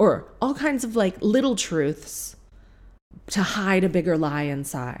or all kinds of like little truths to hide a bigger lie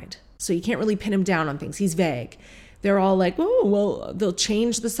inside. So you can't really pin him down on things. He's vague. They're all like, oh, well, they'll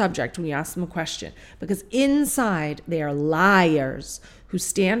change the subject when you ask them a question, because inside they are liars who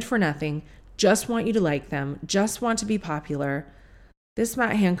stand for nothing, just want you to like them, just want to be popular. This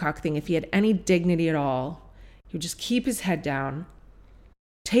Matt Hancock thing, if he had any dignity at all, he would just keep his head down,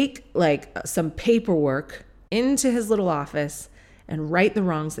 take like some paperwork into his little office and right the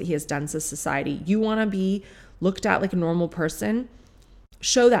wrongs that he has done to society. You want to be looked at like a normal person?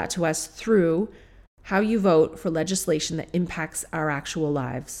 Show that to us through how you vote for legislation that impacts our actual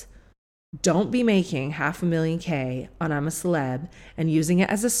lives. Don't be making $500,000 on I'm a Celeb and using it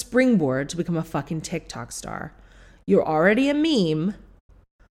as a springboard to become a fucking TikTok star. You're already a meme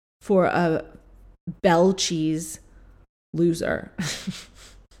for a bell cheese loser.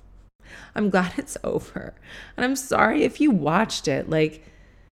 I'm glad it's over. And I'm sorry if you watched it. Like,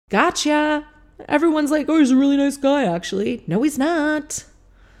 gotcha. Everyone's like, oh, he's a really nice guy, actually. No, he's not.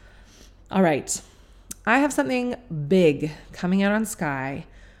 All right. I have something big coming out on Sky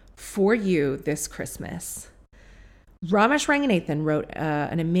for you this Christmas. Ramesh Ranganathan wrote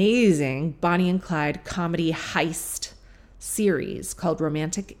an amazing Bonnie and Clyde comedy heist series called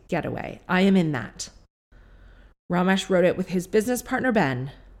Romantic Getaway. I am in that. Ramesh wrote it with his business partner,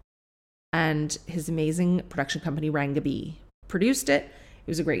 Ben, and his amazing production company, Rangaby. Produced it. It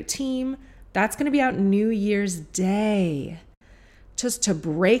was a great team. That's going to be out New Year's Day. Just to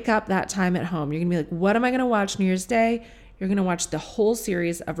break up that time at home. You're going to be like, what am I going to watch New Year's Day? You're going to watch the whole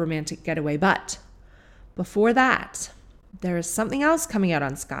series of Romantic Getaway. But before that, there is something else coming out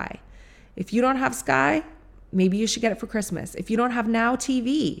on Sky. If you don't have Sky, maybe you should get it for Christmas. If you don't have Now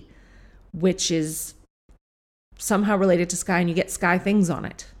TV, which is somehow related to Sky and you get Sky things on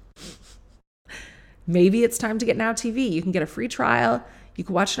it, maybe it's time to get Now TV. You can get a free trial. You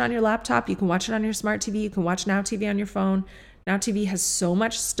can watch it on your laptop. You can watch it on your smart TV. You can watch Now TV on your phone. Now TV has so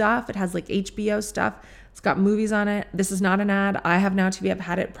much stuff. It has like HBO stuff. It's got movies on it. This is not an ad. I have Now TV. I've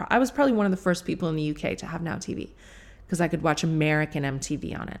had it. I was probably one of the first people in the UK to have Now TV because I could watch American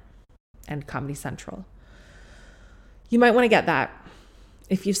MTV on it and Comedy Central. You might want to get that.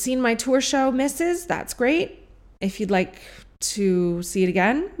 If you've seen my tour show, Mrs., that's great. If you'd like to see it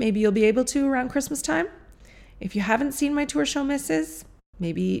again, maybe you'll be able to around Christmas time. If you haven't seen my tour show, Mrs.,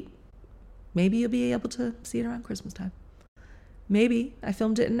 maybe you'll be able to see it around Christmas time. Maybe. I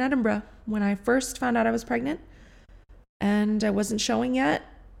filmed it in Edinburgh when I first found out I was pregnant, and I wasn't showing yet,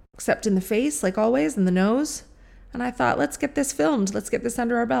 except in the face, like always, and the nose. And I thought, let's get this filmed. Let's get this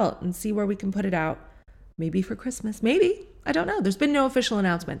under our belt and see where we can put it out. Maybe for Christmas. Maybe. I don't know. There's been no official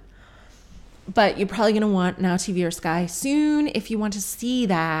announcement. But you're probably going to want Now TV or Sky soon. If you want to see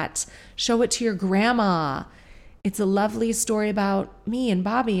that, show it to your grandma. It's a lovely story about me and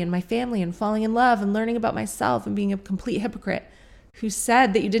Bobby and my family and falling in love and learning about myself and being a complete hypocrite who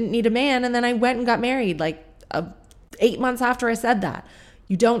said that you didn't need a man. And then I went and got married like 8 months after I said that.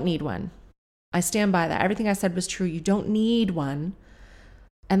 You don't need one. I stand by that. Everything I said was true. You don't need one.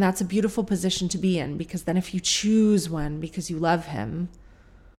 And that's a beautiful position to be in, because then if you choose one because you love him,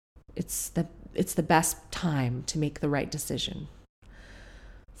 it's the best time to make the right decision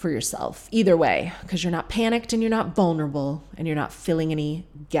for yourself. Either way, because you're not panicked and you're not vulnerable and you're not filling any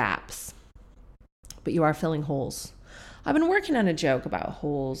gaps, but you are filling holes. I've been working on a joke about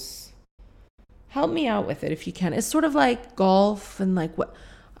holes. Help me out with it if you can. It's sort of like golf and like what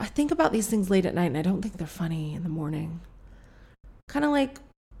I think about these things late at night and I don't think they're funny in the morning. Kind of like,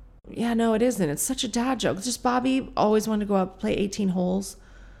 yeah, no, it isn't. It's such a dad joke. It's just Bobby always wanted to go out and play 18 holes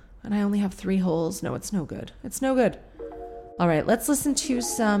and I only have 3 holes. No, it's no good. It's no good. All right, let's listen to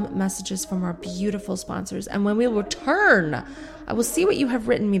some messages from our beautiful sponsors. And when we return, I will see what you have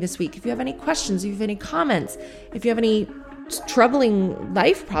written me this week. If you have any questions, if you have any comments, if you have any troubling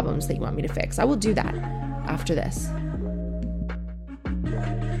life problems that you want me to fix, I will do that after this.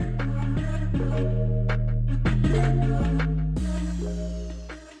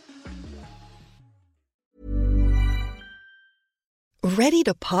 Ready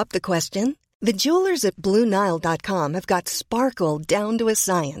to pop the question? The jewelers at BlueNile.com have got sparkle down to a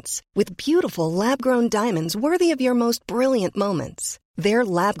science with beautiful lab-grown diamonds worthy of your most brilliant moments. Their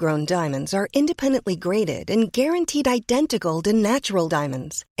lab-grown diamonds are independently graded and guaranteed identical to natural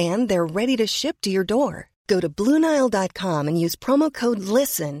diamonds, and they're ready to ship to your door. Go to BlueNile.com and use promo code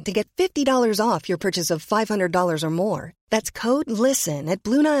LISTEN to get $50 off your purchase of $500 or more. That's code LISTEN at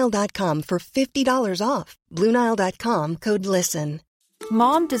BlueNile.com for $50 off. BlueNile.com, code LISTEN.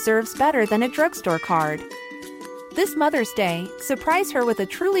 Mom deserves better than a drugstore card. This Mother's Day, surprise her with a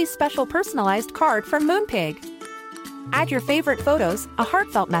truly special personalized card from Moonpig. Add your favorite photos, a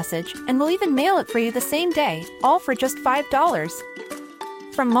heartfelt message, and we'll even mail it for you the same day, all for just $5.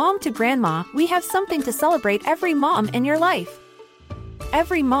 From mom to grandma, we have something to celebrate every mom in your life.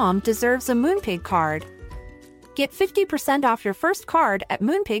 Every mom deserves a Moonpig card. Get 50% off your first card at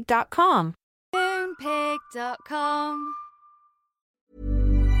moonpig.com. Moonpig.com.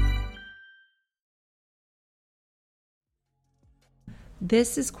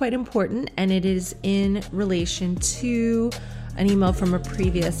 This is quite important, and it is in relation to an email from a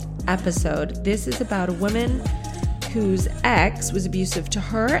previous episode. This is about a woman whose ex was abusive to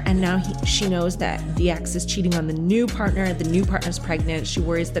her, and now she knows that the ex is cheating on the new partner. The new partner's pregnant. She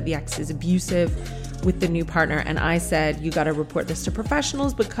worries that the ex is abusive with the new partner, and I said, you got to report this to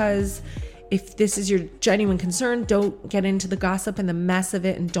professionals, because if this is your genuine concern, don't get into the gossip and the mess of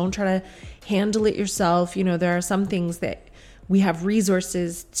it, and don't try to handle it yourself. You know, there are some things that we have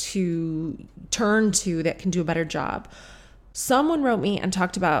resources to turn to that can do a better job. Someone wrote me and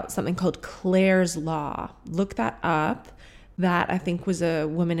talked about something called Clare's Law. Look that up. That, I think, was a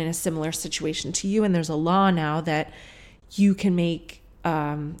woman in a similar situation to you. And there's a law now that you can make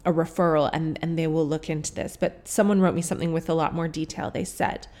a referral and they will look into this. But someone wrote me something with a lot more detail. They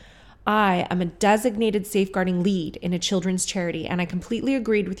said, I am a designated safeguarding lead in a children's charity, and I completely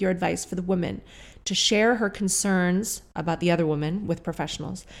agreed with your advice for the woman to share her concerns about the other woman with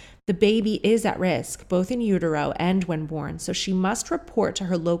professionals. The baby is at risk, both in utero and when born, so she must report to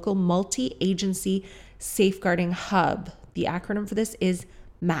her local multi-agency safeguarding hub. The acronym for this is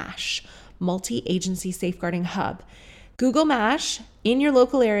MASH, Multi-Agency Safeguarding Hub. Google MASH. In your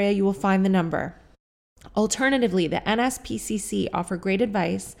local area, you will find the number. Alternatively, the NSPCC offer great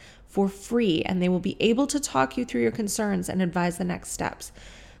advice for free, and they will be able to talk you through your concerns and advise the next steps.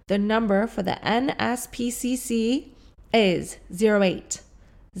 The number for the NSPCC is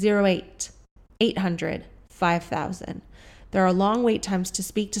 0800-800-5000. There are long wait times to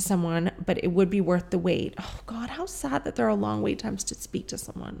speak to someone, but it would be worth the wait. Oh God, how sad that there are long wait times to speak to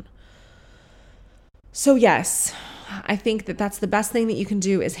someone. So yes, I think that that's the best thing that you can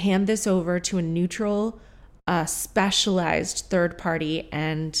do, is hand this over to a neutral, specialized third party.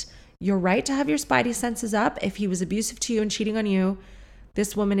 And you're right to have your spidey senses up. If he was abusive to you and cheating on you,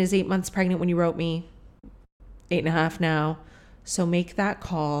 this woman is 8 months pregnant when you wrote me, 8.5 now. So make that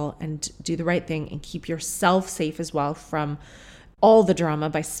call and do the right thing and keep yourself safe as well from all the drama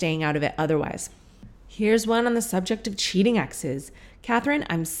by staying out of it otherwise. Here's one on the subject of cheating exes. Catherine,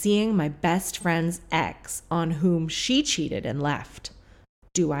 I'm seeing my best friend's ex on whom she cheated and left.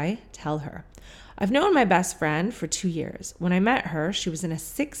 Do I tell her? I've known my best friend for 2 years. When I met her, she was in a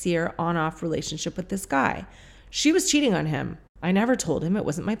 6-year on-off relationship with this guy. She was cheating on him. I never told him, it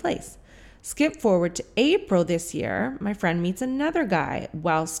wasn't my place. Skip forward to April this year, my friend meets another guy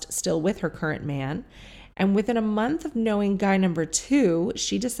whilst still with her current man. And within a month of knowing guy number 2,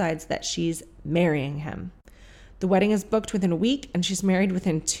 she decides that she's marrying him. The wedding is booked within a week and she's married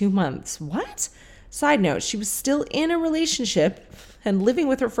within 2 months. What? Side note, she was still in a relationship and living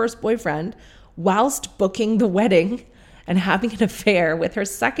with her first boyfriend whilst booking the wedding and having an affair with her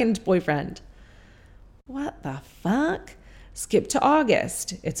second boyfriend. What the fuck? Skip to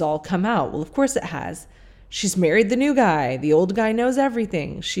August. It's all come out. Well, of course it has. She's married the new guy. The old guy knows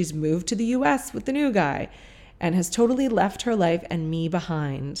everything. She's moved to the US with the new guy and has totally left her life and me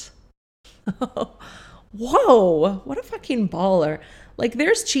behind. Whoa, what a fucking baller. Like,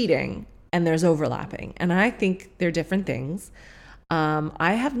 there's cheating and there's overlapping, and I think they're different things.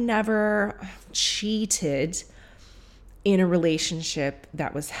 I have never cheated in a relationship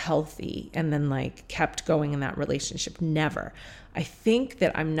that was healthy and then like kept going in that relationship. Never. I think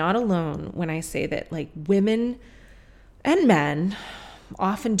that I'm not alone when I say that like women and men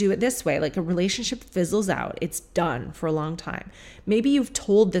often do it this way. Like a relationship fizzles out. It's done for a long time. Maybe you've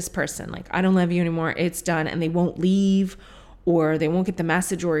told this person like, I don't love you anymore. It's done. And they won't leave or they won't get the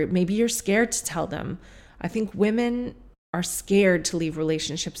message, or maybe you're scared to tell them. I think women are scared to leave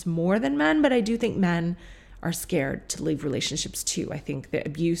relationships more than men, but I do think men are scared to leave relationships too. I think that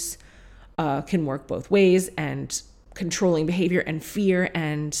abuse can work both ways, and controlling behavior and fear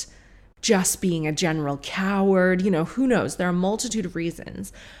and just being a general coward. You know, who knows? There are a multitude of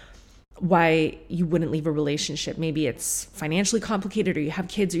reasons why you wouldn't leave a relationship. Maybe it's financially complicated, or you have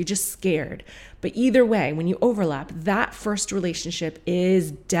kids, or you're just scared. But either way, when you overlap, that first relationship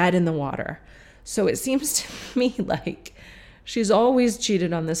is dead in the water. So it seems to me like she's always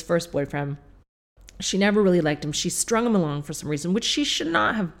cheated on this first boyfriend. She never really liked him. She strung him along for some reason, which she should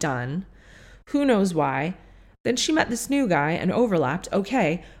not have done. Who knows why? Then she met this new guy and overlapped.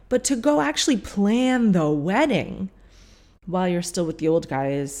 Okay, but to go actually plan the wedding while you're still with the old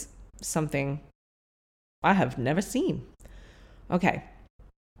guy is something I have never seen. Okay.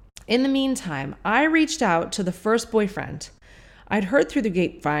 In the meantime, I reached out to the first boyfriend. I'd heard through the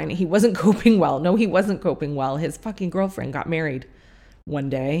grapevine he wasn't coping well. No, he wasn't coping well. His fucking girlfriend got married one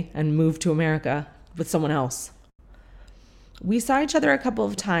day and moved to America with someone else. We saw each other a couple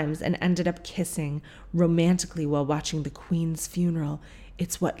of times and ended up kissing romantically while watching the Queen's funeral.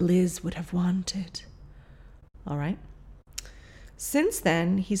 It's what Liz would have wanted. All right. Since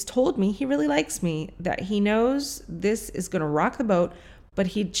then, he's told me he really likes me, that he knows this is going to rock the boat, but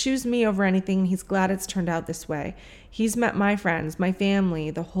he'd choose me over anything. He's glad it's turned out this way. He's met my friends, my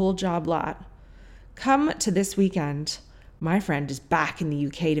family, the whole job lot. Come to this weekend. My friend is back in the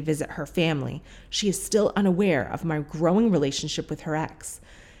UK to visit her family. She is still unaware of my growing relationship with her ex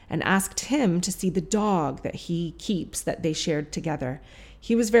and asked him to see the dog that he keeps that they shared together.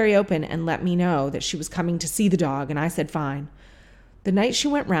 He was very open and let me know that she was coming to see the dog, and I said fine. The night she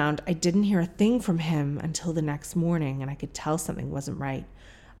went round, I didn't hear a thing from him until the next morning, and I could tell something wasn't right.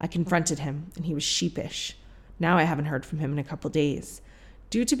 I confronted him, and he was sheepish. Now I haven't heard from him in a couple days.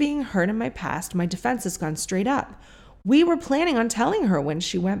 Due to being hurt in my past, my defense has gone straight up. We were planning on telling her when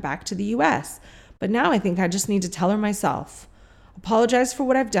she went back to the US, but now I think I just need to tell her myself. Apologize for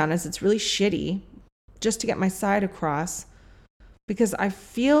what I've done, as it's really shitty, just to get my side across, because I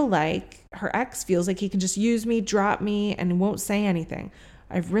feel like her ex feels like he can just use me, drop me, and won't say anything.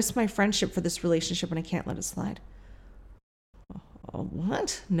 I've risked my friendship for this relationship, and I can't let it slide. Oh,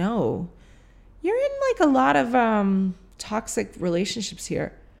 what? No. You're in like a lot of toxic relationships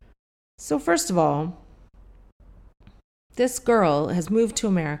here. So first of all, this girl has moved to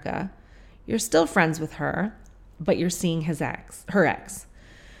America. You're still friends with her, but you're seeing her ex.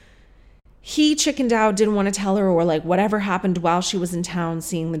 He chickened out, didn't want to tell her, or like whatever happened while she was in town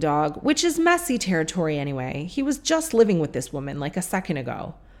seeing the dog, which is messy territory anyway. He was just living with this woman like a second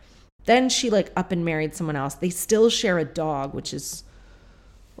ago. Then she like up and married someone else. They still share a dog, which is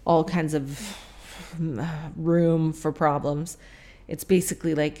all kinds of room for problems. It's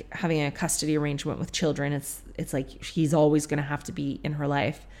basically like having a custody arrangement with children. It's like he's always going to have to be in her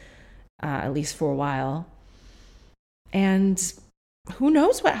life, at least for a while. And who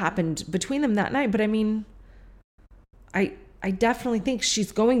knows what happened between them that night. But I mean, I definitely think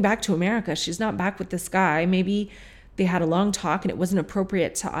she's going back to America. She's not back with this guy. Maybe they had a long talk and it wasn't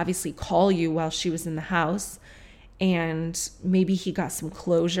appropriate to obviously call you while she was in the house. And maybe he got some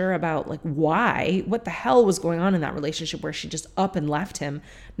closure about like what the hell was going on in that relationship where she just up and left him,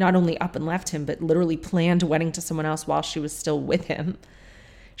 not only up and left him, but literally planned a wedding to someone else while she was still with him.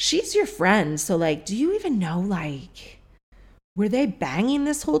 She's your friend. So like, do you even know, like, were they banging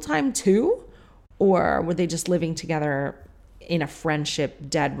this whole time too? Or were they just living together in a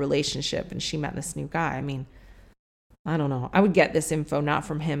friendship, dead relationship, and she met this new guy? I mean, I don't know. I would get this info not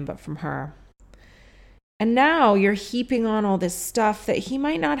from him, but from her. And now you're heaping on all this stuff that he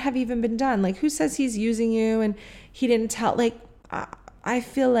might not have even been done. Like, who says he's using you and he didn't tell? Like, I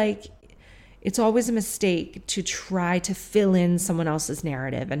feel like it's always a mistake to try to fill in someone else's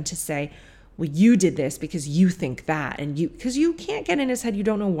narrative and to say, well, you did this because you think that, and because you can't get in his head. You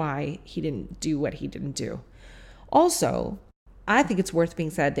don't know why he didn't do what he didn't do. Also, I think it's worth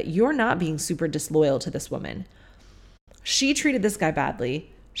being said that you're not being super disloyal to this woman. She treated this guy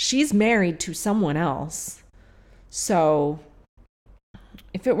badly. She's married to someone else. So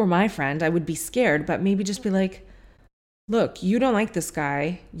if it were my friend, I would be scared, but maybe just be like, look, you don't like this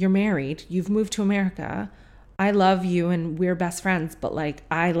guy. You're married. You've moved to America. I love you and we're best friends, but like,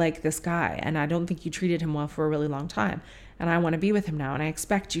 I like this guy and I don't think you treated him well for a really long time. And I want to be with him now. And I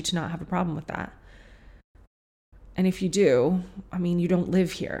expect you to not have a problem with that. And if you do, I mean, you don't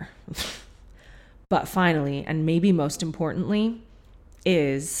live here. But finally, and maybe most importantly,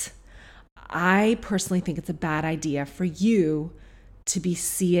 is I personally think it's a bad idea for you to be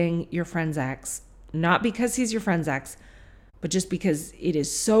seeing your friend's ex, not because he's your friend's ex, but just because it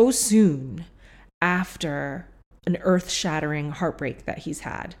is so soon after an earth-shattering heartbreak that he's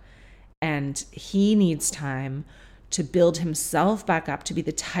had. And he needs time to build himself back up to be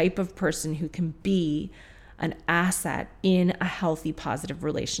the type of person who can be an asset in a healthy, positive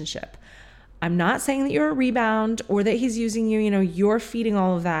relationship. I'm not saying that you're a rebound or that he's using you, you're feeding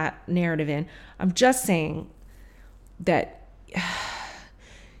all of that narrative in. I'm just saying that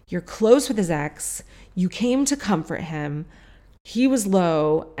you're close with his ex. You came to comfort him. He was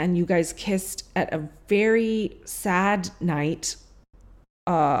low and you guys kissed at a very sad night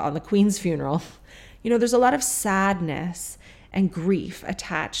on the Queen's funeral. There's a lot of sadness and grief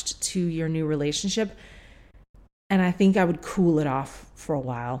attached to your new relationship. And I think I would cool it off for a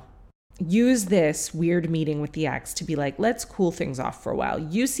while. Use this weird meeting with the ex to be like, let's cool things off for a while.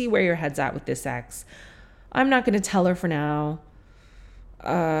 You see where your head's at with this ex. I'm not going to tell her for now.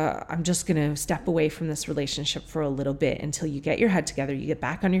 I'm just going to step away from this relationship for a little bit until you get your head together, you get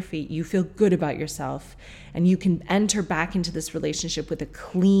back on your feet, you feel good about yourself, and you can enter back into this relationship with a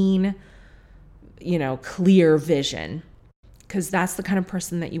clean, clear vision, because that's the kind of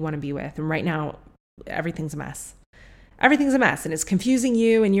person that you want to be with. And right now, everything's a mess. Everything's a mess, and it's confusing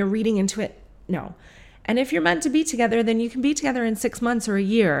you, and you're reading into it. No. And if you're meant to be together, then you can be together in 6 months or a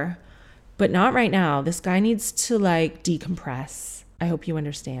year, but not right now. This guy needs to decompress. I hope you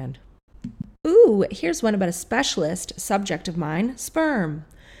understand. Ooh, here's one about a specialist subject of mine, sperm.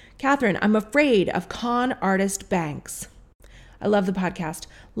 Catherine, I'm afraid of con artist banks. I love the podcast.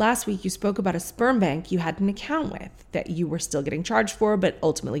 Last week, you spoke about a sperm bank you had an account with that you were still getting charged for, but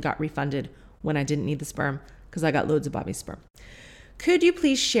ultimately got refunded when I didn't need the sperm because I got loads of Bobby's sperm. Could you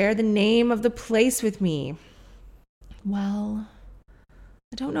please share the name of the place with me? Well,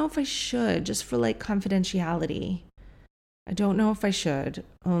 I don't know if I should, just for confidentiality. I don't know if I should.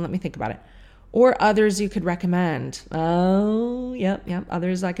 Oh, let me think about it. Or others you could recommend. Oh, yep.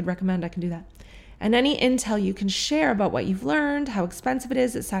 Others I could recommend. I can do that. And any intel you can share about what you've learned, how expensive it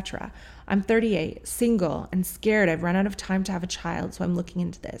is, etc. I'm 38, single, and scared I've run out of time to have a child, so I'm looking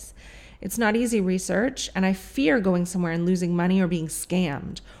into this. It's not easy research, and I fear going somewhere and losing money or being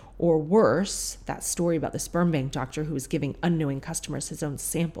scammed. Or worse, that story about the sperm bank doctor who was giving unknowing customers his own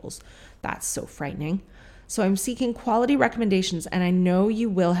samples. That's so frightening. So I'm seeking quality recommendations, and I know you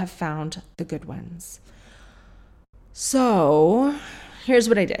will have found the good ones. So here's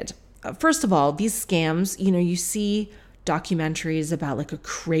what I did. First of all, these scams, you see documentaries about a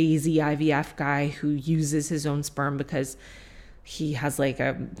crazy IVF guy who uses his own sperm because he has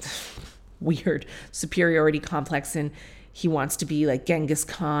a weird superiority complex and he wants to be like Genghis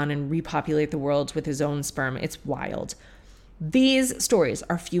Khan and repopulate the world with his own sperm. It's wild. These stories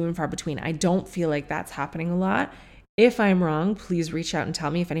are few and far between. I don't feel like that's happening a lot. If I'm wrong, please reach out and tell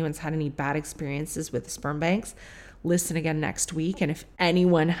me if anyone's had any bad experiences with sperm banks. Listen again next week. And if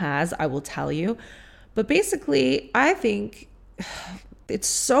anyone has, I will tell you. But basically, I think it's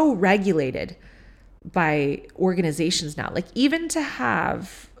so regulated by organizations now. Even to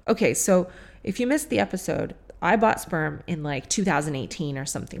have, okay, so if you missed the episode, I bought sperm in 2018 or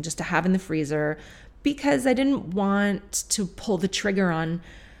something just to have in the freezer because I didn't want to pull the trigger on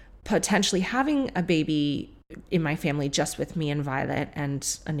potentially having a baby in my family just with me and Violet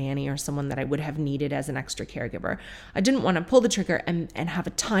and a nanny or someone that I would have needed as an extra caregiver. I didn't want to pull the trigger and have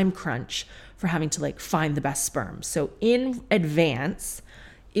a time crunch for having to find the best sperm. So in advance,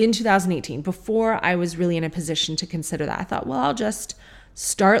 in 2018, before I was really in a position to consider that, I thought, well, I'll just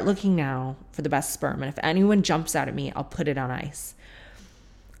start looking now for the best sperm. And if anyone jumps out at me, I'll put it on ice.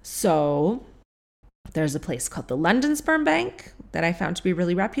 So there's a place called the London Sperm Bank that I found to be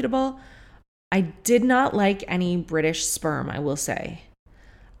really reputable. I did not like any British sperm, I will say.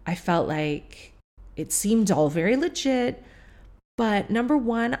 I felt like it seemed all very legit. But number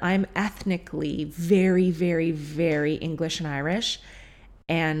one, I'm ethnically very, very, very English and Irish.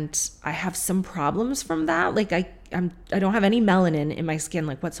 And I have some problems from that. I don't have any melanin in my skin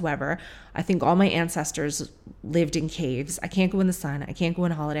whatsoever. I think all my ancestors lived in caves. I can't go in the sun. I can't go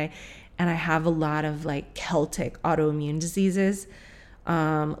on holiday. And I have a lot of Celtic autoimmune diseases,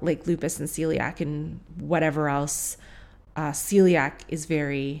 like lupus and celiac and whatever else. Celiac is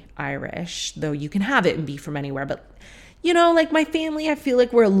very Irish, though you can have it and be from anywhere. But, my family, I feel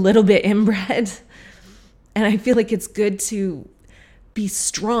like we're a little bit inbred. And I feel like it's good to be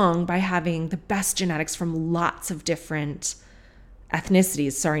strong by having the best genetics from lots of different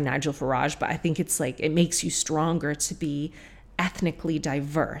ethnicities. Sorry, Nigel Farage, but I think it's it makes you stronger to be ethnically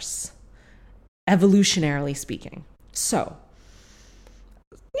diverse, evolutionarily speaking. So,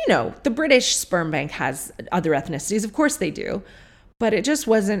 the British sperm bank has other ethnicities. Of course they do, but it just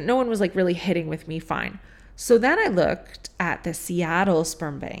wasn't, no one was really hitting with me fine. So then I looked at the Seattle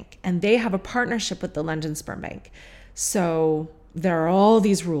Sperm Bank, and they have a partnership with the London Sperm Bank. So there are all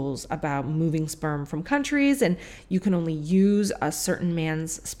these rules about moving sperm from countries, and you can only use a certain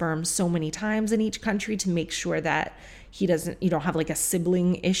man's sperm so many times in each country to make sure that you don't have a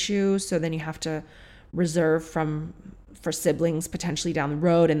sibling issue. So then you have to reserve for siblings potentially down the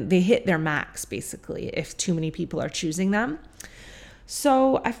road, and they hit their max basically if too many people are choosing them.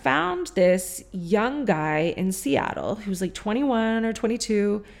 So I found this young guy in Seattle who was 21 or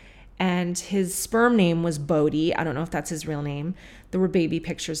 22, and his sperm name was Bodhi. I don't know if that's his real name. There were baby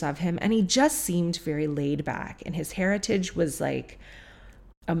pictures of him, and he just seemed very laid back, and his heritage was a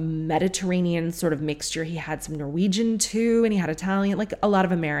Mediterranean sort of mixture. He had some Norwegian too, and he had Italian, a lot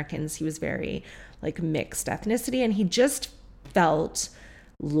of Americans. He was very mixed ethnicity, and he just felt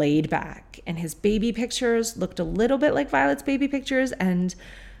laid back. And his baby pictures looked a little bit like Violet's baby pictures. And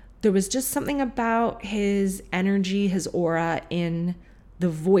there was just something about his energy, his aura in the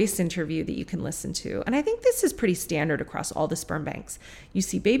voice interview that you can listen to. And I think this is pretty standard across all the sperm banks. You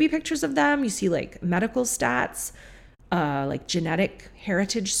see baby pictures of them. You see like medical stats, like genetic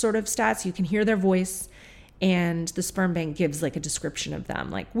heritage sort of stats. You can hear their voice. And the sperm bank gives like a description of them.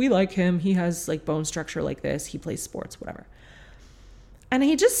 Like, we like him. He has like bone structure like this. He plays sports, whatever. And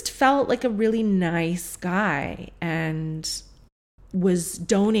he just felt like a really nice guy and was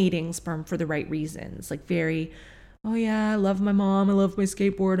donating sperm for the right reasons. Like very, oh yeah, I love my mom. I love my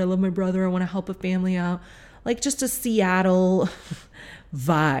skateboard. I love my brother. I want to help a family out. Like just a Seattle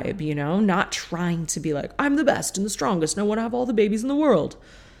vibe, you know, not trying to be like, I'm the best and the strongest and I want to have all the babies in the world.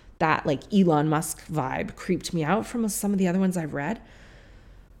 That like Elon Musk vibe creeped me out from some of the other ones I've read.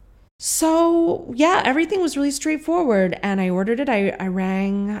 So yeah, everything was really straightforward and I ordered it. I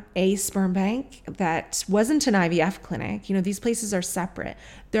rang a sperm bank that wasn't an IVF clinic. You know, these places are separate.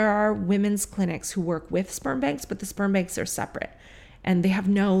 There are women's clinics who work with sperm banks, but the sperm banks are separate and they have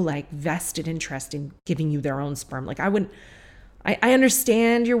no like vested interest in giving you their own sperm. Like I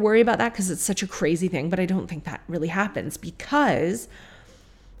understand your worry about that because it's such a crazy thing, but I don't think that really happens. Because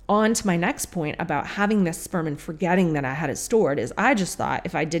on to my next point about having this sperm and forgetting that I had it stored is I just thought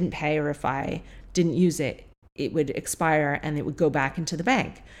if I didn't pay or if I didn't use it, it would expire and it would go back into the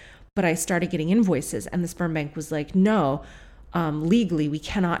bank. But I started getting invoices and the sperm bank was like, no, legally we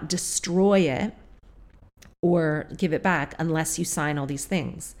cannot destroy it or give it back unless you sign all these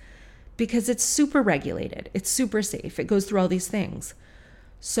things because it's super regulated. It's super safe. It goes through all these things.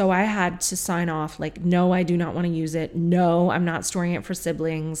 So I had to sign off like, no, I do not want to use it. No, I'm not storing it for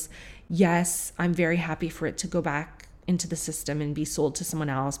siblings. Yes, I'm very happy for it to go back into the system and be sold to someone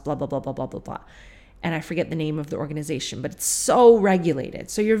else, blah, blah, blah, blah, blah, blah, blah. And I forget the name of the organization, but it's so regulated.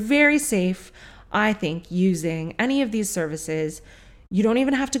 So you're very safe, I think, using any of these services. You don't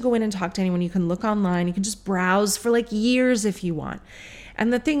even have to go in and talk to anyone. You can look online. You can just browse for like years if you want.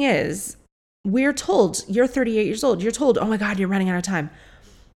 And the thing is, we're told, you're 38 years old. You're told, oh my God, you're running out of time.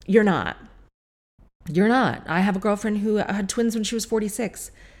 You're not. You're not. I have a girlfriend who had twins when she was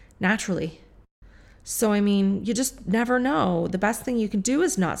 46, naturally. So, I mean, you just never know. The best thing you can do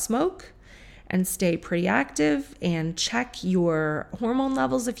is not smoke and stay pretty active and check your hormone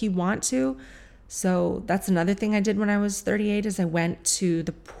levels if you want to. So that's another thing I did when I was 38 is I went to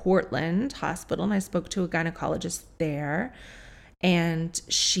the Portland hospital and I spoke to a gynecologist there and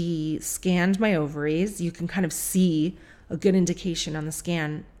she scanned my ovaries. You can kind of see a good indication on the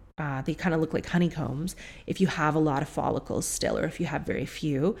scan. They kind of look like honeycombs if you have a lot of follicles still or if you have very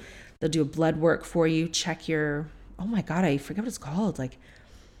few. They'll do a blood work for you, check your, oh my God, I forget what it's called, like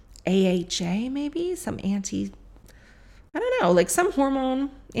AHA maybe, some I don't know, like some hormone,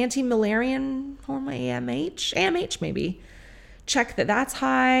 anti-Müllerian hormone, AMH maybe. Check that that's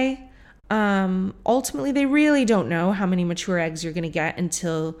high. Ultimately, they really don't know how many mature eggs you're going to get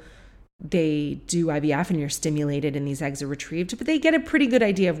until they do IVF and you're stimulated and these eggs are retrieved, but they get a pretty good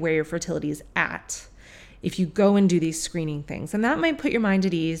idea of where your fertility is at if you go and do these screening things. And that might put your mind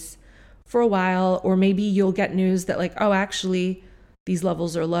at ease for a while, or maybe you'll get news that like, oh, actually these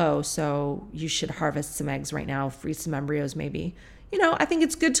levels are low, so you should harvest some eggs right now, freeze some embryos maybe. You know, I think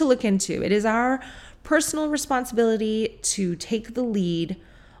it's good to look into. It is our personal responsibility to take the lead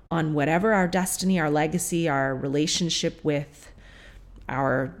on whatever our destiny, our legacy, our relationship with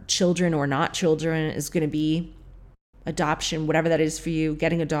our children or not children is going to be. Adoption, whatever that is for you,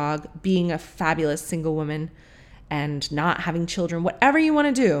 getting a dog, being a fabulous single woman and not having children, whatever you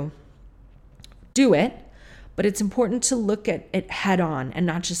want to do it. But it's important to look at it head on and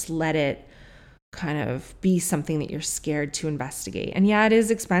not just let it kind of be something that you're scared to investigate. And yeah, it is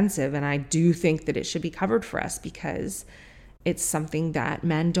expensive. And I do think that it should be covered for us because it's something that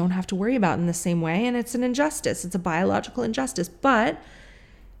men don't have to worry about in the same way. And it's an injustice. It's a biological injustice, but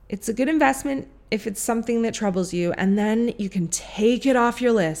it's a good investment if it's something that troubles you. And then you can take it off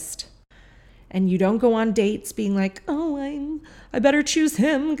your list and you don't go on dates being like, oh, I better choose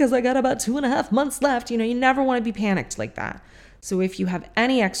him because I got about 2.5 months left. You know, you never want to be panicked like that. So if you have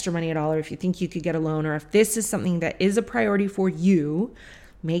any extra money at all, or if you think you could get a loan, or if this is something that is a priority for you,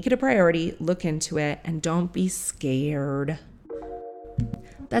 make it a priority, look into it, and don't be scared.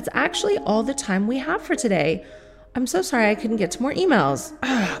 That's actually all the time we have for today. I'm so sorry I couldn't get to more emails.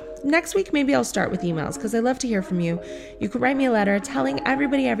 Next week, maybe I'll start with emails because I love to hear from you. You could write me a letter telling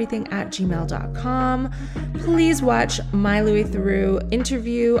everybody everything at gmail.com. Please watch my Louis Theroux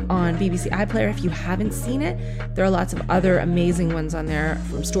interview on BBC iPlayer if you haven't seen it. There are lots of other amazing ones on there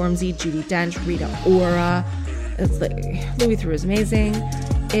from Stormzy, Judi Dench, Rita Ora. Louis Theroux is amazing.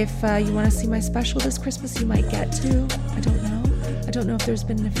 If you want to see my special this Christmas, you might get to. I don't know if there's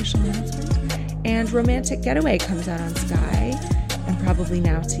been an official announcement. And Romantic Getaway comes out on Sky, and probably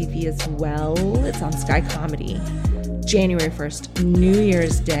Now TV as well. It's on Sky Comedy. January 1st, New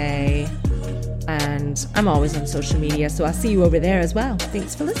Year's Day. And I'm always on social media, so I'll see you over there as well.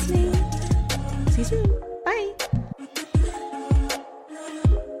 Thanks for listening. See you soon. Bye.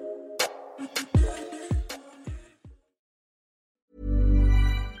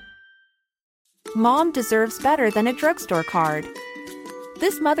 Mom deserves better than a drugstore card.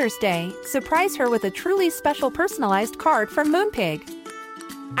 This Mother's Day, surprise her with a truly special personalized card from Moonpig.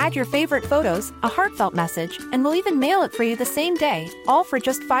 Add your favorite photos, a heartfelt message, and we'll even mail it for you the same day, all for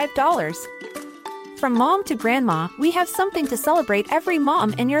just $5. From mom to grandma, we have something to celebrate every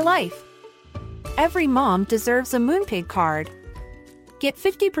mom in your life. Every mom deserves a Moonpig card. Get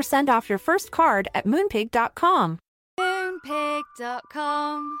 50% off your first card at moonpig.com.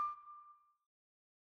 Moonpig.com